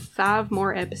only have 5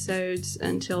 more episodes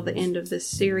until the end of this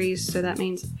series, so that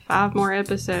means 5 more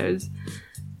episodes,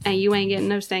 and you ain't getting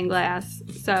no stained glass.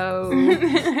 So,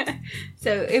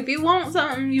 So if you want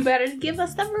something, you better give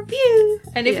us a review.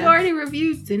 And if you Yeah. already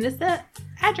reviewed, send us the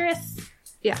address.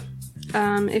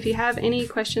 if you have any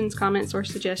questions, comments, or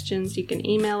suggestions, you can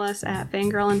email us at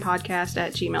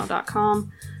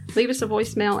fangirlandpodcast@gmail.com. Leave us a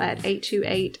voicemail at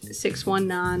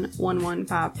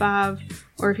 828-619-1155.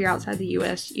 Or if you're outside the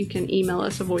U.S., you can email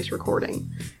us a voice recording.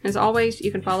 As always,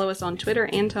 you can follow us on Twitter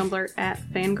and Tumblr at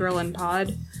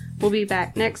fangirlandpod. We'll be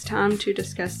back next time to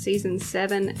discuss Season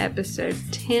 7, Episode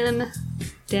 10,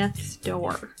 Death's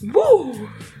Door. Woo!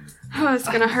 Oh, it's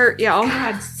gonna hurt, y'all.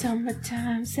 God,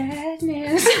 summertime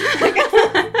sadness.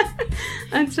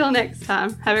 Until next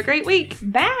time, have a great week.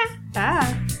 Bye.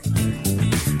 Bye.